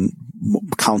have been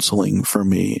counseling for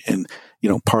me. And,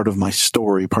 part of my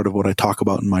story, part of what I talk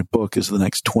about in my book is the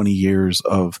next 20 years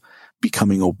of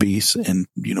becoming obese and,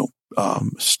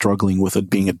 struggling with it,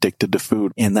 being addicted to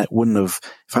food. And that wouldn't have,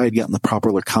 if I had gotten the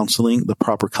proper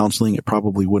counseling, it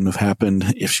probably wouldn't have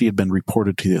happened. If she had been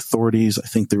reported to the authorities, I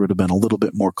think there would have been a little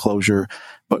bit more closure.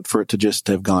 But for it to just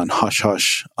have gone hush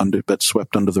hush, but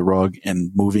swept under the rug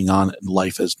and moving on in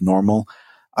life as normal,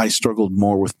 I struggled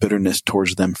more with bitterness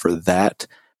towards them for that,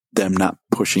 them not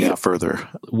pushing it further.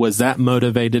 Was that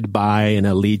motivated by an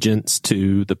allegiance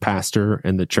to the pastor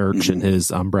and the church and his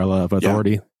umbrella of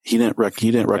authority? Yeah. He didn't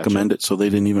recommend it, so they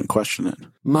didn't even question it.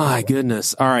 My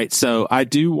goodness. All right. So I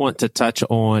do want to touch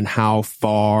on how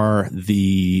far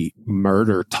the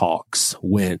murder talks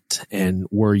went. And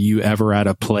were you ever at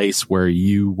a place where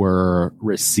you were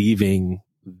receiving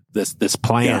this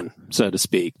plan, so to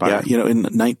speak? In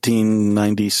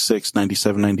 1996,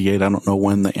 97, 98, I don't know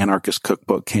when the Anarchist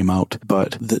Cookbook came out,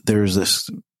 but there's this,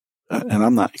 and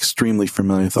I'm not extremely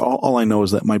familiar with it. All I know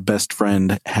is that my best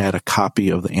friend had a copy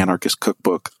of the Anarchist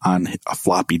Cookbook on a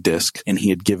floppy disk, and he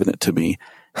had given it to me,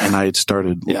 and I had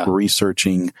started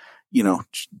researching,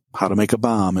 how to make a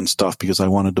bomb and stuff, because I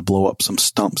wanted to blow up some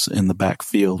stumps in the back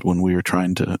field when we were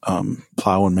trying to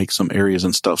plow and make some areas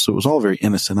and stuff. So it was all very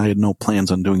innocent. I had no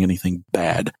plans on doing anything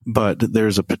bad. But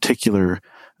there's a particular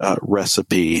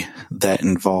recipe that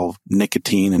involved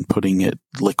nicotine and putting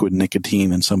liquid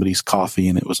nicotine in somebody's coffee,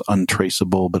 and it was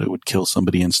untraceable, but it would kill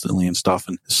somebody instantly and stuff.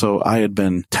 And so I had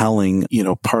been telling,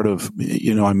 part of,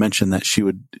 I mentioned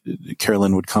that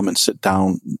Carolyn would come and sit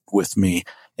down with me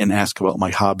and ask about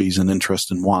my hobbies and interests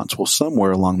and wants. Well,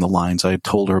 somewhere along the lines, I had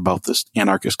told her about this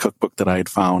anarchist cookbook that I had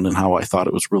found and how I thought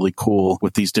it was really cool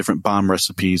with these different bomb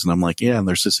recipes. And I'm like, yeah, and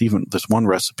there's this one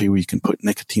recipe where you can put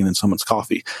nicotine in someone's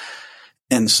coffee.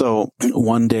 And so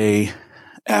one day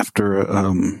after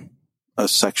a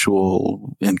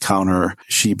sexual encounter,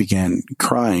 she began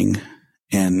crying,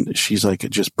 and she's like,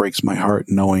 it just breaks my heart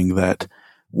knowing that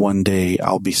one day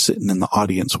I'll be sitting in the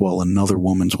audience while another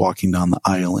woman's walking down the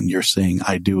aisle and you're saying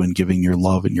I do and giving your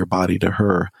love and your body to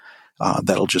her.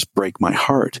 That'll just break my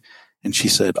heart. And she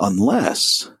said,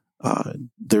 unless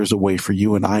there's a way for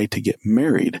you and I to get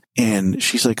married. And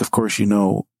she's like, of course,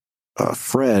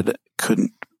 Fred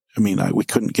couldn't. We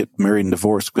couldn't get married and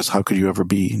divorced because how could you ever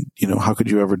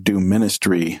do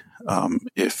ministry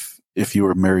if you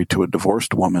were married to a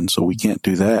divorced woman? So we can't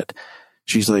do that.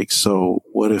 She's like, so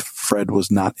what if Fred was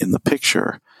not in the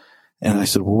picture? And I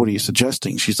said, well, what are you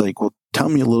suggesting? She's like, well, tell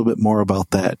me a little bit more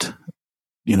about that,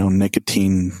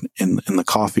 nicotine in the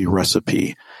coffee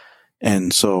recipe.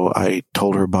 And so I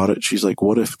told her about it. She's like,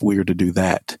 what if we were to do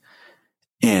that?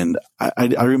 And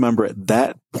I remember at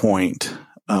that point,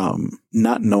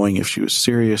 not knowing if she was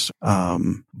serious.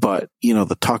 But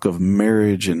the talk of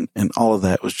marriage and all of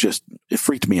that it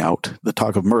freaked me out. The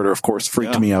talk of murder, of course,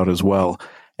 freaked me out as well.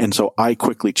 And so I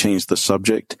quickly changed the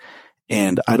subject,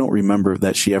 and I don't remember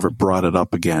that she ever brought it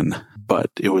up again, but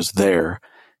it was there.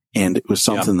 And it was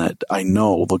something that I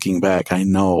know, looking back,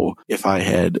 if I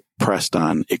had pressed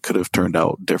on, it could have turned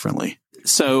out differently.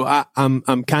 So I'm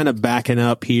kind of backing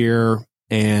up here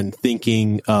and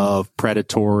thinking of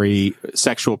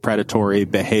sexual predatory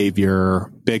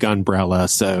behavior, big umbrella.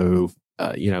 So,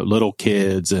 little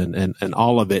kids and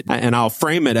all of it. And I'll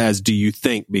frame it as, do you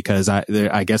think, because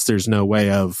I guess there's no way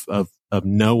of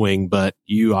knowing, but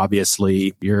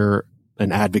you're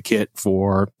an advocate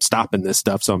for stopping this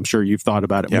stuff. So I'm sure you've thought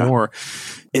about it more.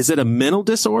 Is it a mental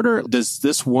disorder? Does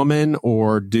this woman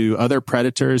or do other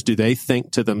predators, do they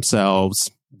think to themselves,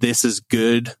 this is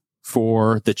good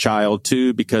for the child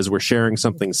too, because we're sharing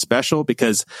something special?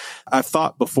 Because I've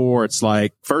thought before, it's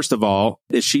like, first of all,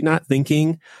 is she not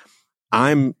thinking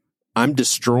I'm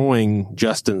destroying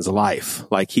Justin's life?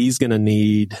 Like, he's going to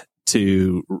need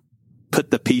to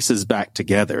put the pieces back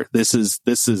together. This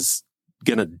is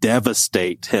going to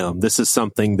devastate him. This is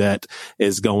something that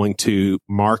is going to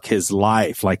mark his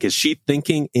life. Like, is she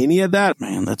thinking any of that?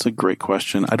 Man, that's a great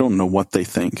question. I don't know what they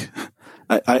think.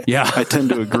 I tend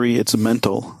to agree it's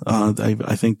mental.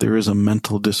 I think there is a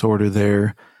mental disorder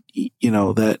there.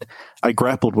 That I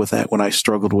grappled with that when I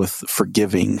struggled with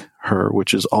forgiving her,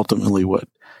 which is ultimately what,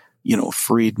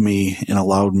 freed me and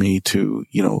allowed me to,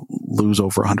 lose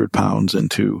over 100 pounds and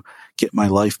to get my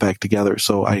life back together.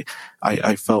 So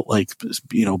I felt like,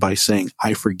 by saying,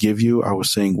 I forgive you, I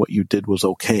was saying what you did was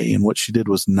okay. And what she did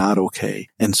was not okay.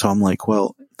 And so I'm like,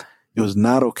 well, it was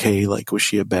not okay. Like, was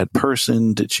she a bad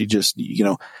person? Did she just,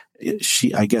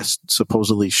 I guess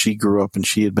supposedly she grew up and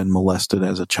she had been molested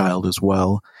as a child as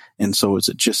well. And so is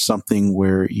it just something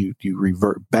where you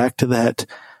revert back to that?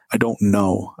 I don't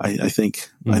know. I think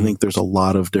there's a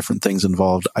lot of different things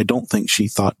involved. I don't think she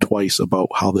thought twice about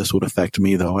how this would affect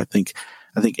me, though. I think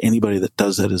anybody that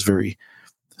does that is very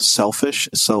selfish,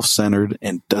 self-centered,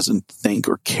 and doesn't think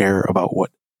or care about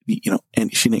what,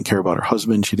 and she didn't care about her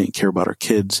husband. She didn't care about her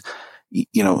kids.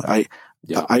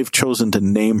 I've chosen to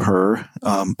name her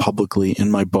publicly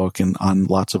in my book and on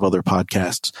lots of other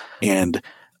podcasts. And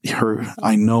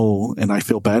I know, and I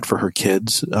feel bad for her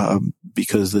kids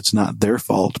because it's not their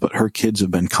fault, but her kids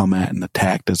have been come at and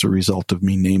attacked as a result of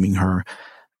me naming her.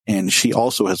 And she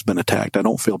also has been attacked. I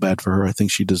don't feel bad for her. I think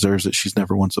she deserves it. She's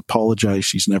never once apologized.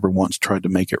 She's never once tried to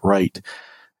make it right.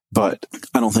 But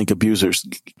I don't think abusers,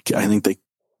 I think they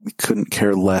couldn't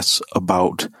care less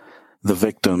about the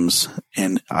victims.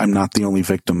 And I'm not the only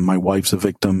victim. My wife's a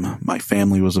victim. My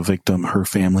family was a victim. Her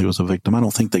family was a victim. I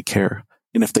don't think they care.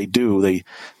 And if they do,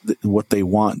 what they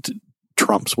want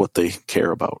trumps what they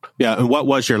care about. Yeah. And what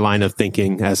was your line of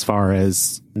thinking as far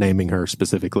as naming her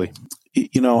specifically?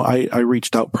 I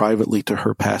reached out privately to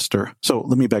her pastor. So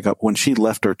let me back up. When she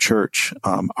left our church,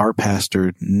 our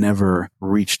pastor never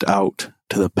reached out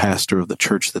to the pastor of the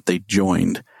church that they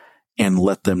joined and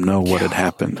let them know what had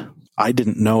happened. I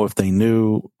didn't know if they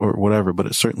knew or whatever, but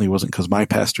it certainly wasn't because my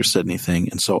pastor said anything.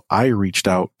 And so I reached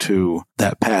out to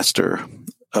that pastor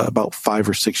about 5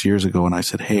 or 6 years ago. And I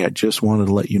said, hey, I just wanted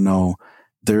to let you know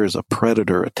there is a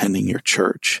predator attending your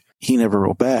church. he never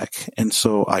wrote back. And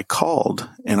so I called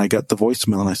and I got the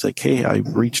voicemail and I said, hey, I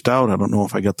reached out. I don't know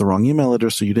if I got the wrong email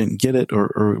address so you didn't get it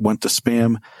or it went to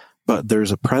spam, but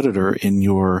there's a predator in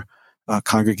your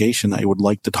congregation that I would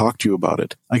like to talk to you about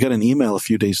it. I got an email a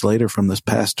few days later from this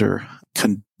pastor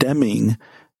condemning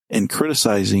and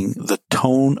criticizing the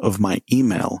tone of my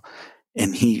email.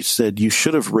 And he said, you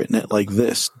should have written it like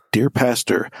this. Dear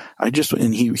pastor,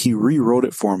 and he rewrote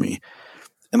it for me.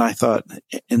 And I thought,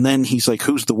 and then he's like,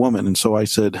 who's the woman? And so I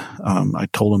said, I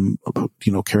told him about,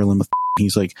 Carolyn.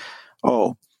 He's like,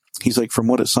 from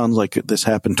what it sounds like, this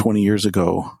happened 20 years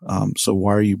ago. So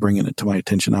why are you bringing it to my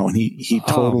attention now? And he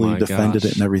totally defended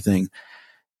it and everything.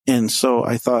 And so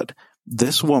I thought,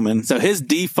 this woman. So his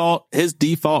default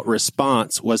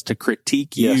response was to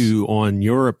critique you on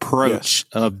your approach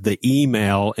of the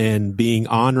email and being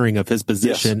honoring of his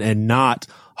position and not,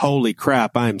 holy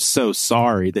crap, I'm so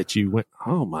sorry that you went.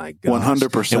 Oh my gosh.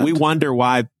 100%. And we wonder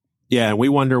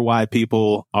why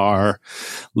people are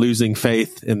losing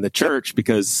faith in the church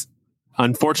because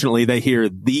unfortunately they hear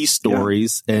these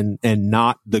stories and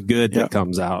not the good that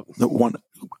comes out.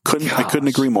 I couldn't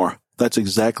agree more. That's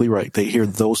exactly right. They hear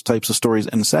those types of stories.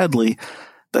 And sadly,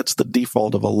 that's the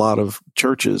default of a lot of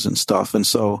churches and stuff. And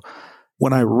so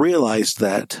when I realized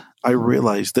that, I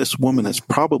realized this woman has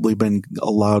probably been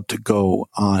allowed to go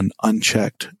on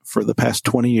unchecked for the past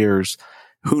 20 years.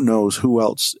 Who knows who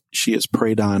else she has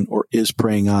preyed on or is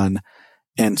preying on.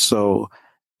 And so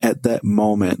at that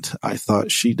moment, I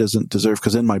thought she doesn't deserve,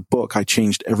 because in my book, I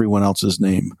changed everyone else's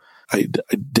name. I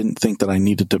didn't think that I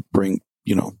needed to bring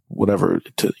whatever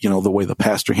to, the way the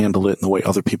pastor handled it and the way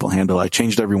other people handle it. I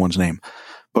changed everyone's name.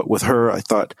 But with her, I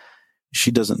thought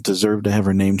she doesn't deserve to have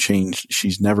her name changed.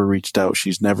 She's never reached out.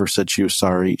 She's never said she was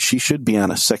sorry. She should be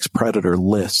on a sex predator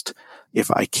list.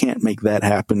 If I can't make that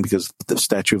happen because the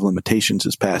statute of limitations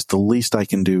is passed, the least I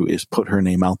can do is put her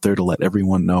name out there to let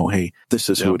everyone know, hey, this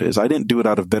is who it is. I didn't do it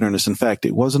out of bitterness. In fact,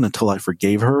 it wasn't until I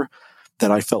forgave her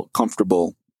that I felt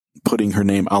comfortable putting her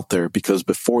name out there, because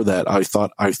before that, I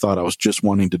thought I was just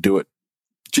wanting to do it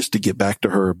just to get back to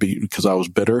her because I was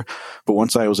bitter. But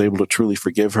once I was able to truly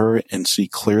forgive her and see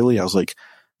clearly, I was like,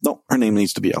 no, her name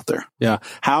needs to be out there. Yeah.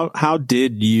 How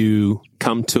did you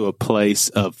come to a place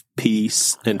of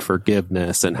peace and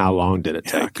forgiveness, and how long did it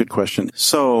take? Yeah, good question.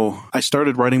 So I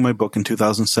started writing my book in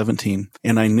 2017,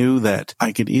 and I knew that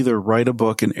I could either write a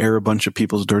book and air a bunch of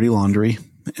people's dirty laundry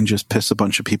and just piss a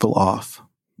bunch of people off,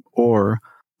 or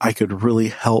I could really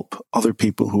help other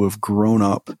people who have grown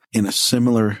up in a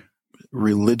similar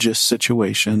religious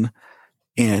situation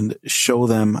and show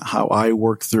them how I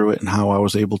worked through it and how I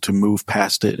was able to move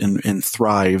past it and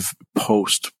thrive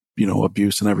post,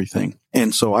 abuse and everything.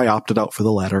 And so I opted out for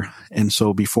the latter. And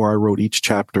so before I wrote each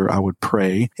chapter, I would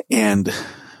pray and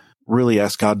really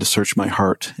ask God to search my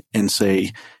heart and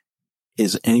say,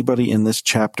 is anybody in this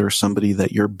chapter somebody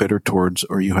that you're bitter towards,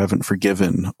 or you haven't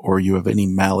forgiven, or you have any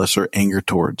malice or anger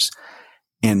towards?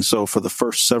 And so for the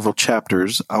first several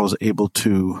chapters, I was able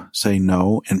to say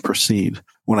no and proceed.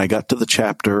 When I got to the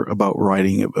chapter about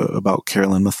writing about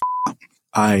Carolyn,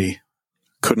 I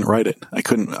couldn't write it. I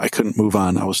couldn't move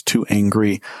on. I was too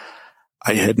angry.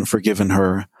 I hadn't forgiven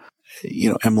her.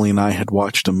 Emily and I had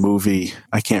watched a movie.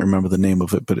 I can't remember the name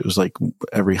of it, but it was like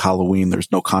every Halloween,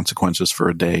 there's no consequences for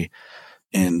a day.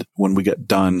 And when we got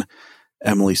done,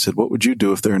 Emily said, what would you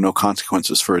do if there are no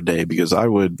consequences for a day? Because I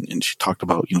would, and she talked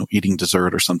about, eating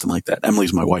dessert or something like that.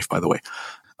 Emily's my wife, by the way.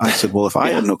 I said, well, if I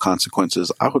had no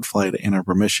consequences, I would fly to Ann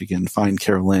Arbor, Michigan, find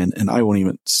Carolyn, and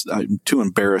I'm too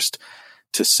embarrassed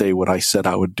to say what I said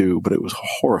I would do, but it was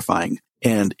horrifying.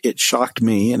 And it shocked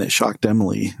me and it shocked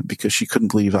Emily because she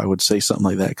couldn't believe I would say something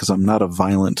like that, because I'm not a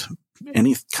violent,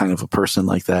 any kind of a person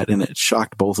like that. And it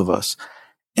shocked both of us.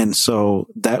 And so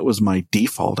that was my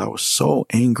default. I was so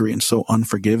angry and so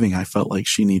unforgiving. I felt like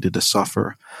she needed to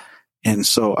suffer. And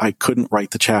so I couldn't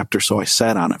write the chapter. So I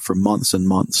sat on it for months and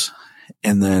months.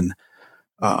 And then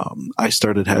I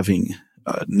started having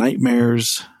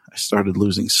nightmares. I started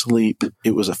losing sleep.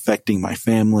 It was affecting my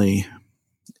family.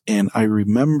 And I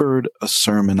remembered a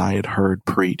sermon I had heard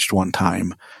preached one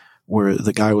time where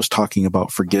the guy was talking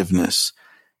about forgiveness.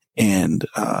 And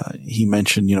he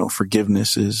mentioned,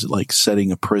 forgiveness is like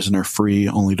setting a prisoner free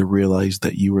only to realize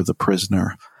that you were the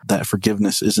prisoner. That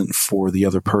forgiveness isn't for the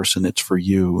other person, it's for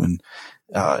you. And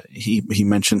he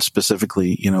mentioned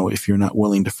specifically, if you're not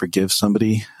willing to forgive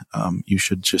somebody, you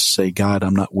should just say, God,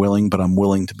 I'm not willing, but I'm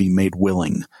willing to be made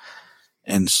willing.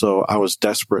 And so I was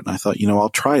desperate and I thought, I'll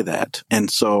try that. And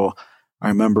so I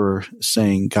remember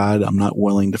saying, God, I'm not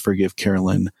willing to forgive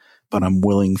Carolyn, but I'm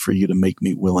willing for you to make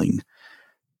me willing.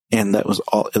 And that was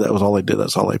all I did.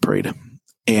 That's all I prayed.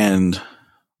 And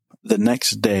the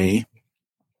next day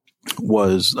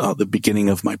was the beginning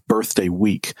of my birthday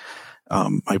week.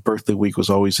 My birthday week was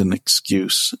always an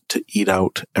excuse to eat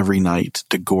out every night,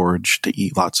 to gorge, to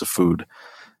eat lots of food.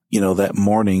 That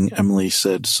morning, Emily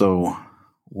said, "So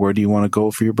where do you want to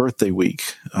go for your birthday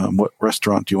week? What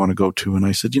restaurant do you want to go to?" And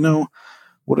I said,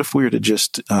 what if we were to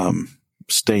just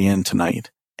stay in tonight?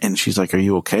 And she's like, "Are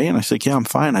you okay?" And I said, "Yeah, I'm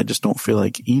fine. I just don't feel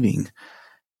like eating."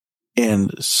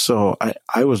 And so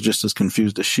I was just as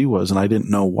confused as she was, and I didn't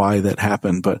know why that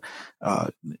happened. But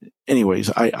anyways,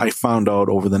 I found out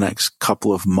over the next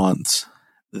couple of months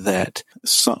that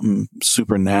something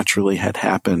supernaturally had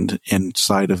happened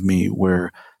inside of me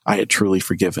where I had truly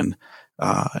forgiven.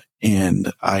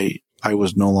 And I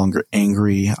was no longer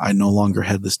angry. I no longer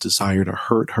had this desire to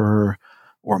hurt her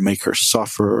or make her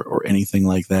suffer or anything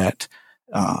like that.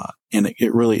 And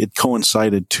it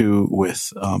coincided too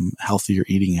with, healthier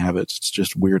eating habits. It's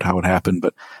just weird how it happened,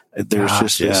 but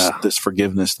there's this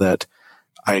forgiveness that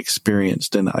I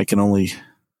experienced, and I can only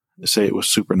say it was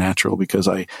supernatural because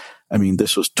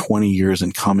this was 20 years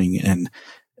in coming, and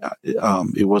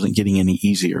it wasn't getting any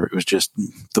easier. It was just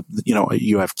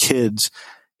you have kids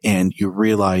and you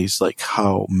realize like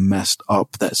how messed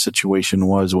up that situation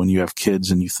was when you have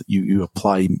kids and you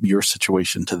apply your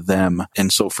situation to them.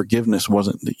 And so forgiveness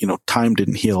wasn't, time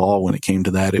didn't heal all when it came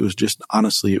to that. It was just,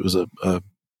 honestly, it was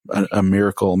a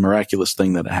miraculous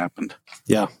thing that happened.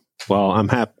 Yeah. Well, I'm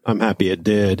happy it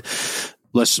did.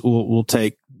 We'll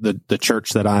take the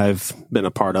church that I've been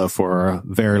a part of for a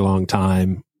very long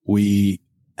time. We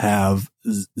have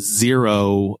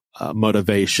zero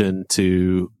motivation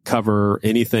to cover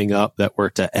anything up that were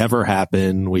to ever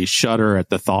happen. We shudder at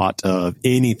the thought of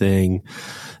anything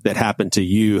that happened to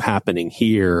you happening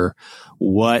here.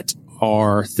 What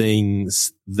are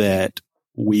things that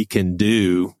we can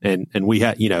do? And we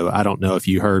had, I don't know if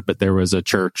you heard, but there was a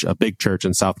big church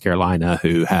in South Carolina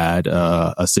who had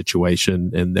a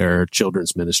situation in their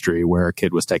children's ministry where a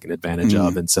kid was taken advantage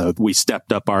of. And so we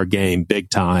stepped up our game big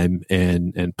time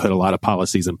and put a lot of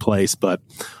policies in place. But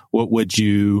what would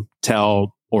you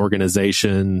tell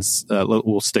organizations?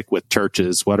 We'll stick with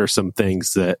churches. What are some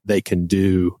things that they can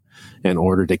do in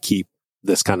order to keep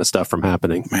this kind of stuff from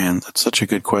happening? Man, that's such a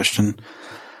good question.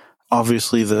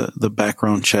 Obviously, the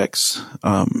background checks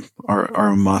are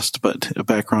a must, but a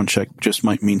background check just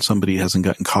might mean somebody hasn't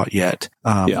gotten caught yet.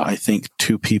 I think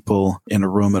 2 people in a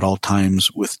room at all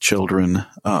times with children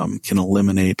can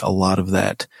eliminate a lot of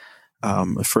that.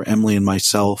 For Emily and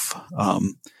myself,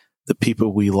 the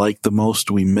people we like the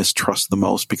most, we mistrust the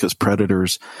most, because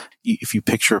predators, if you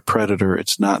picture a predator,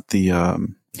 it's not the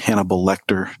Hannibal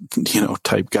Lecter,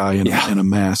 type guy in a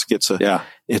mask. It's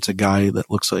a guy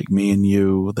that looks like me and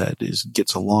you, that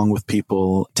gets along with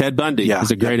people. Ted Bundy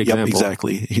is a great example.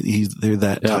 Exactly. They're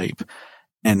that type.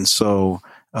 And so,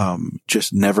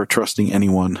 just never trusting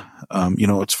anyone.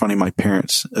 It's funny. My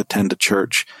parents attend a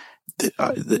church.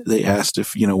 They asked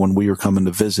if, when we were coming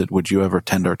to visit, would you ever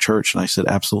attend our church? And I said,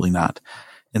 absolutely not.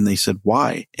 And they said,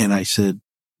 why? And I said,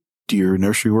 do your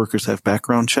nursery workers have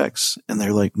background checks? And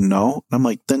they're like, no. And I'm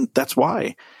like, then that's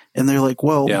why. And they're like,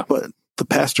 well, but the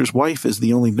pastor's wife is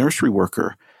the only nursery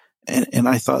worker. And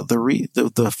I thought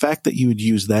the fact that you would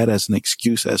use that as an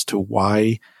excuse as to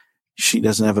why she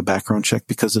doesn't have a background check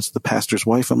because it's the pastor's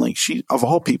wife. I'm like, of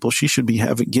all people, she should be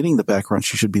getting the background.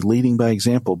 She should be leading by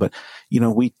example. But,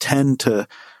 we tend to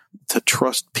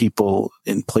trust people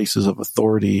in places of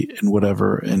authority and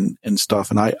whatever and stuff.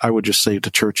 And I would just say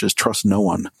to churches, trust no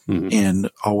one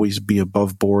and always be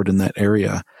above board in that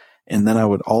area. And then I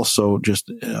would also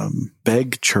just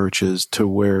beg churches to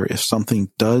where if something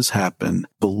does happen,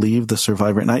 believe the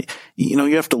survivor. And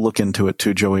you have to look into it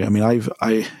too, Joey. I mean,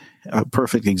 a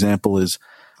perfect example is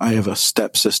I have a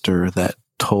stepsister that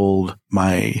told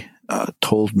me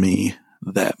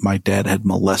that my dad had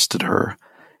molested her,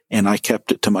 and I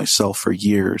kept it to myself for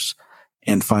years.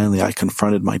 And finally I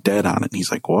confronted my dad on it, and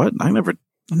he's like, "What? I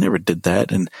never did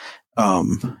that." And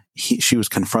she was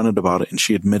confronted about it, and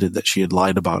she admitted that she had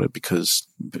lied about it because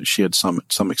she had some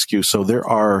excuse. So there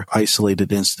are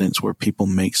isolated incidents where people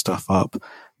make stuff up.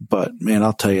 But man,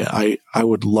 I'll tell you, I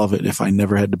would love it if I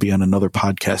never had to be on another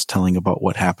podcast telling about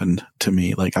what happened to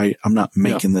me. Like I'm not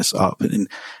making this up, and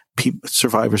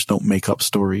survivors don't make up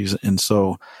stories. And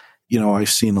so, I've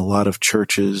seen a lot of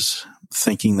churches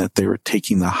thinking that they were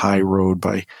taking the high road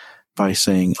by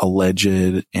saying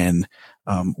alleged and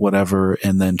whatever,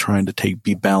 and then trying to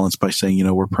be balanced by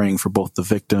saying, we're praying for both the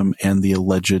victim and the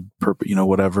alleged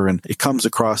whatever. And it comes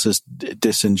across as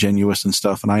disingenuous and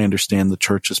stuff. And I understand the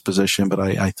church's position, but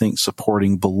I think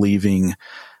supporting believing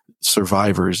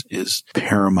survivors is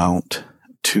paramount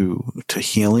to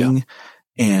healing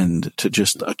and to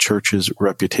just a church's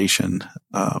reputation.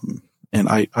 And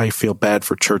I feel bad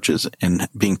for churches and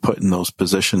being put in those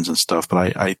positions and stuff,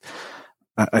 but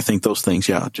I think those things,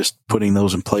 just putting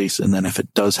those in place. And then if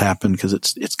it does happen, because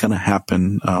it's going to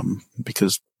happen,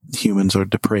 because humans are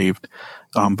depraved.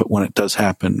 But when it does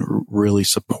happen, really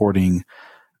supporting,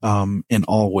 in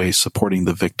all ways, supporting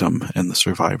the victim and the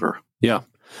survivor. Yeah.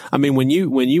 I mean, when you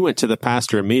went to the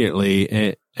pastor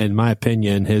immediately, in my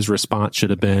opinion, his response should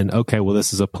have been, okay, well,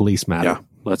 this is a police matter. Yeah.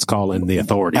 Let's call in the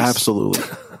authorities. Absolutely.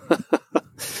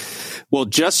 Well,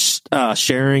 just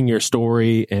sharing your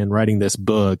story and writing this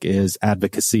book is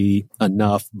advocacy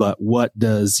enough, but what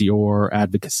does your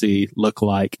advocacy look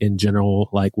like in general?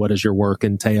 Like, what does your work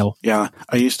entail? Yeah,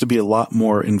 I used to be a lot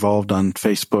more involved on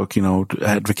Facebook,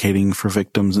 advocating for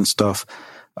victims and stuff.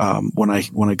 When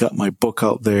I got my book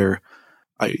out there,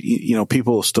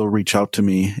 people will still reach out to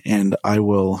me, and I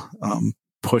will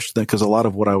push them, because a lot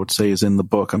of what I would say is in the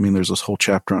book. I mean, there's this whole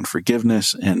chapter on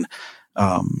forgiveness and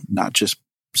not just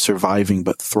surviving,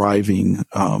 but thriving,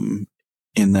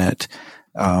 in that,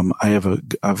 I have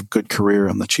a good career.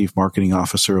 I'm the chief marketing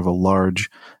officer of a large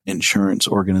insurance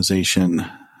organization.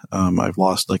 I've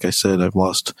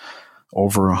lost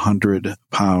over 100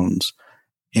 pounds.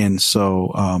 And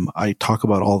so, I talk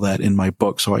about all that in my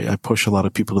book. So I push a lot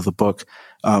of people to the book.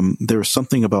 There was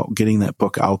something about getting that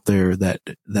book out there that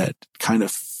kind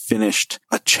of finished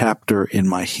a chapter in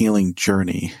my healing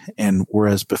journey. And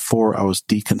whereas before I was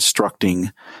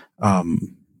deconstructing,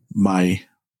 my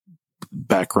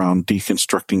background,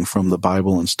 deconstructing from the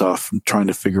Bible and stuff, and trying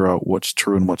to figure out what's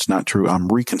true and what's not true, I'm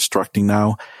reconstructing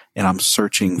now, and I'm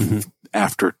searching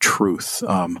after truth.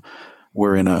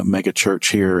 We're in a mega church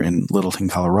here in Littleton,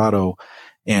 Colorado.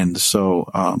 And so,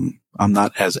 I'm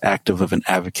not as active of an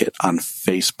advocate on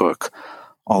Facebook,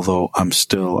 although I'm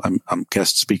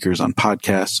guest speakers on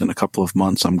podcasts. In a couple of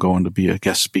months, I'm going to be a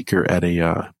guest speaker at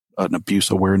an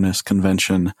abuse awareness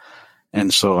convention.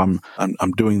 And so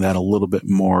I'm doing that a little bit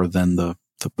more than the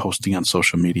posting on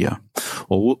social media.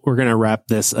 Well, we're going to wrap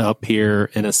this up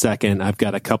here in a second. I've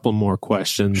got a couple more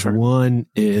questions. Sure. One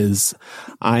is,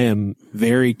 I am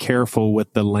very careful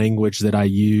with the language that I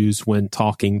use when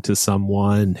talking to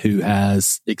someone who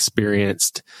has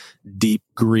experienced deep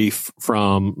grief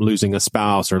from losing a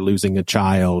spouse or losing a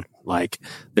child. Like,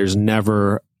 there's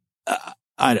never,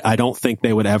 I don't think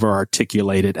they would ever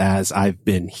articulate it as I've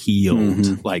been healed.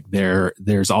 Mm-hmm. Like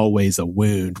there's always a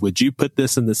wound. Would you put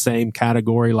this in the same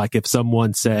category? Like if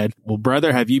someone said, well,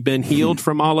 brother, have you been healed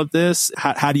from all of this?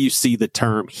 How do you see the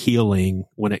term healing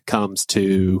when it comes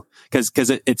to, cause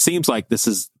it seems like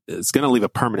it's going to leave a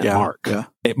permanent mark. Yeah.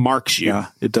 It marks you. Yeah,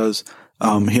 it does.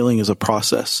 Healing is a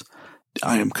process.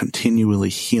 I am continually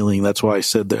healing. That's why I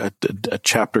said that a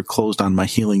chapter closed on my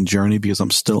healing journey, because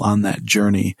I'm still on that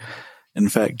journey. In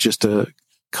fact, just a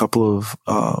couple of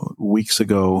weeks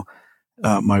ago,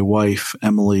 my wife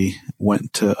Emily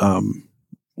went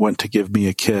to give me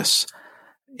a kiss,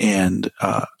 and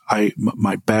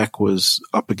my back was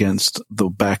up against the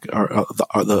back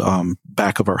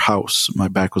of our house. My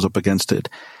back was up against it,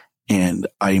 and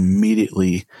I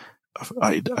immediately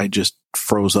I just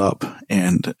froze up,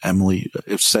 and Emily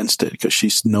sensed it because she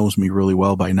knows me really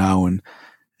well by now, and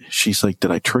she's like,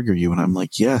 did I trigger you? And I'm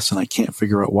like, yes. And I can't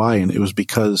figure out why. And it was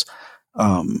because,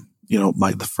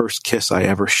 the first kiss I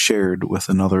ever shared with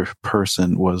another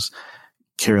person was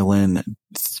Carolyn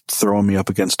throwing me up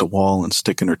against a wall and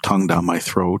sticking her tongue down my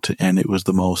throat. And it was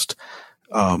the most,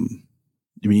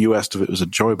 you asked if it was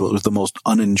enjoyable. It was the most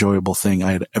unenjoyable thing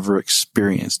I had ever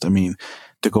experienced. I mean,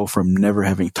 to go from never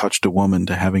having touched a woman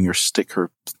to having her stick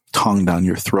her tongue down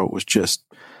your throat was just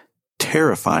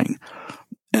terrifying.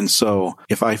 And so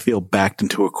if I feel backed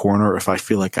into a corner, or if I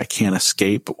feel like I can't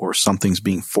escape or something's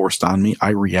being forced on me,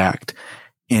 I react.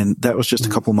 And that was just a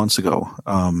couple months ago.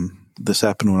 This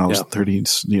happened when I was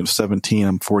 17,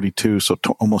 I'm 42. So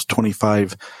almost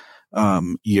 25,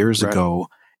 years ago.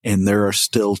 And there are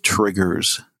still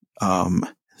triggers.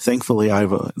 Thankfully I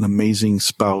have an amazing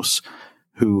spouse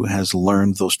who has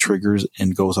learned those triggers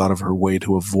and goes out of her way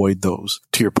to avoid those.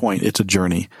 To your point, it's a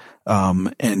journey.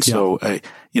 So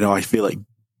I feel like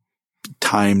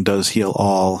time does heal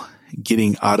all.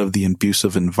 Getting out of the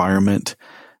abusive environment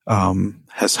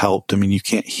has helped. I mean, you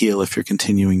can't heal if you're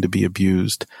continuing to be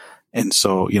abused. And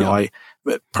so,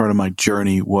 part of my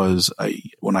journey was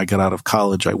when I got out of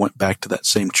college, I went back to that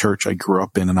same church I grew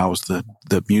up in, and I was the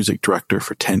music director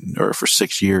for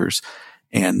 6 years.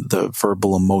 And the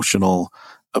verbal, emotional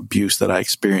abuse that I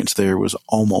experienced there was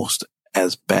almost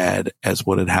as bad as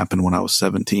what had happened when I was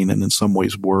 17, and in some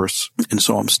ways worse. And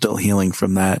so I'm still healing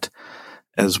from that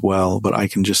as well. But I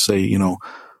can just say,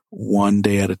 one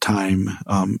day at a time.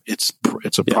 It's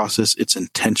a process. It's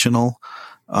intentional.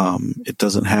 It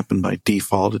doesn't happen by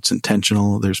default. It's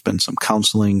intentional. There's been some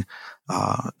counseling.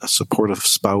 A supportive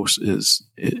spouse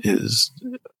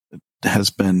has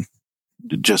been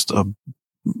just a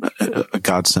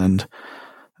godsend.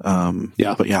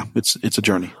 But yeah, it's a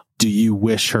journey. Do you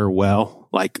wish her well?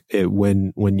 Like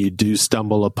when you do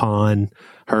stumble upon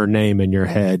her name in your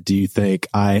head, do you think,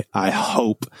 I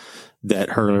hope that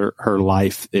her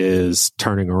life is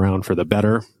turning around for the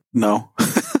better? No.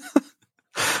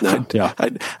 No.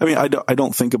 I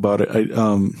don't think about it.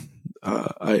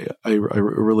 I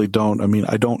really don't. I mean,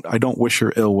 I don't wish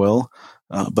her ill will,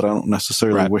 but I don't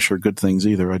necessarily wish her good things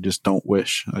either. I just don't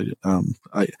wish.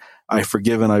 I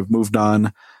forgive and I've moved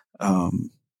on.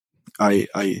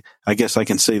 I guess I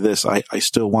can say this. I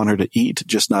still want her to eat,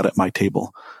 just not at my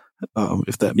table.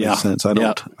 If that makes sense. I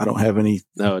don't have any,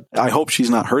 I hope she's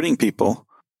not hurting people.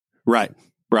 Right.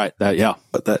 But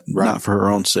not for her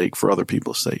own sake, for other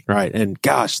people's sake. Right. And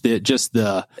gosh,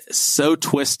 so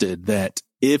twisted that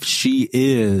if she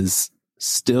is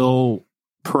still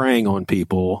preying on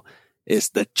people, it's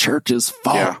the church's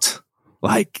fault. Yeah.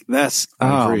 Like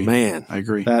man, I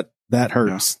agree. That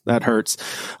hurts. Yeah. That hurts.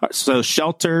 So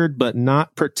sheltered, but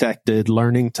not protected,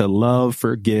 learning to love,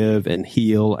 forgive, and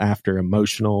heal after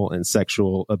emotional and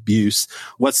sexual abuse.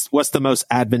 What's the most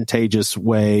advantageous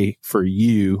way for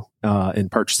you in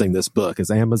purchasing this book?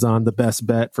 Is Amazon the best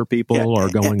bet for people, or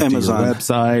going Amazon, to your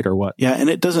website, or what? Yeah. And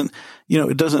it's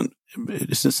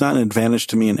not an advantage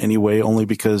to me in any way, only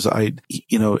because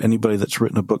anybody that's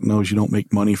written a book knows you don't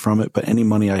make money from it, but any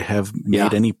money I have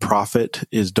made, any profit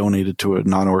is donated to a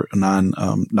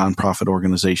nonprofit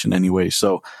organization anyway.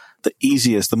 So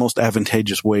the most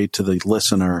advantageous way to the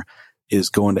listener is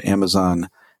going to Amazon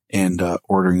and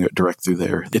ordering it direct through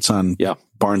there. It's on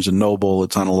Barnes and Noble.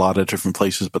 It's on a lot of different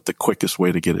places, but the quickest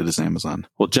way to get it is Amazon.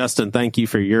 Well, Justin, thank you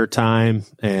for your time.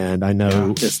 And I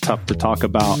know it's tough to talk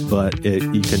about, but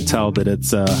you can tell that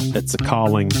it's a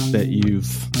calling that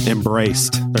you've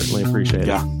embraced. Certainly appreciate it.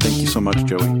 Yeah. Thank you so much,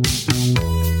 Joey.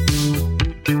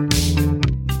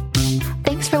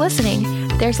 Thanks for listening.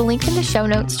 There's a link in the show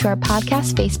notes to our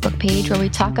podcast Facebook page where we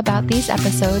talk about these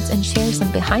episodes and share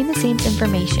some behind-the-scenes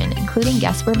information, including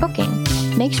guests we're booking.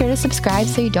 Make sure to subscribe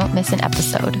so you don't miss an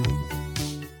episode.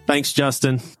 Thanks,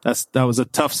 Justin. That was a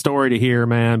tough story to hear,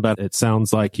 man, but it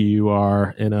sounds like you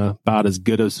are in about as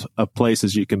good as a place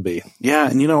as you can be. Yeah,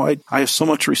 and I have so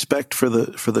much respect for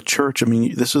the church. I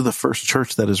mean, this is the first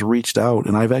church that has reached out,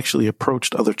 and I've actually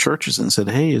approached other churches and said,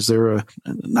 "Hey, is there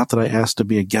not that I asked to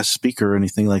be a guest speaker or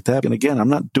anything like that." And again, I'm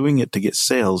not doing it to get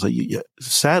sales.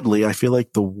 Sadly, I feel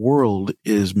like the world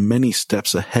is many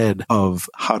steps ahead of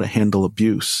how to handle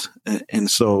abuse, and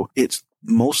so it's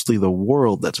mostly the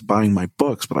world that's buying my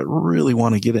books, but I really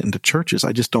want to get it into churches.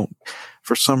 I just don't,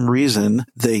 for some reason,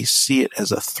 they see it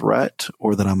as a threat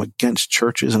or that I'm against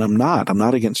churches, and I'm not. I'm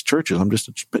not against churches. I'm just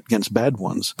against bad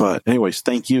ones. But anyways,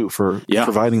 thank you for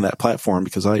providing that platform,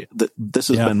 because this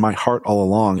has been my heart all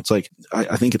along. It's like,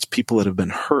 I think it's people that have been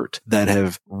hurt that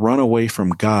have run away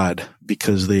from God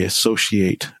because they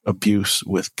associate abuse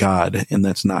with God, and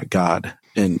that's not God.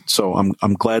 And so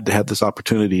I'm glad to have this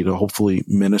opportunity to hopefully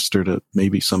minister to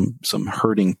maybe some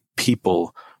hurting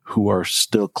people who are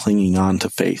still clinging on to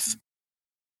faith.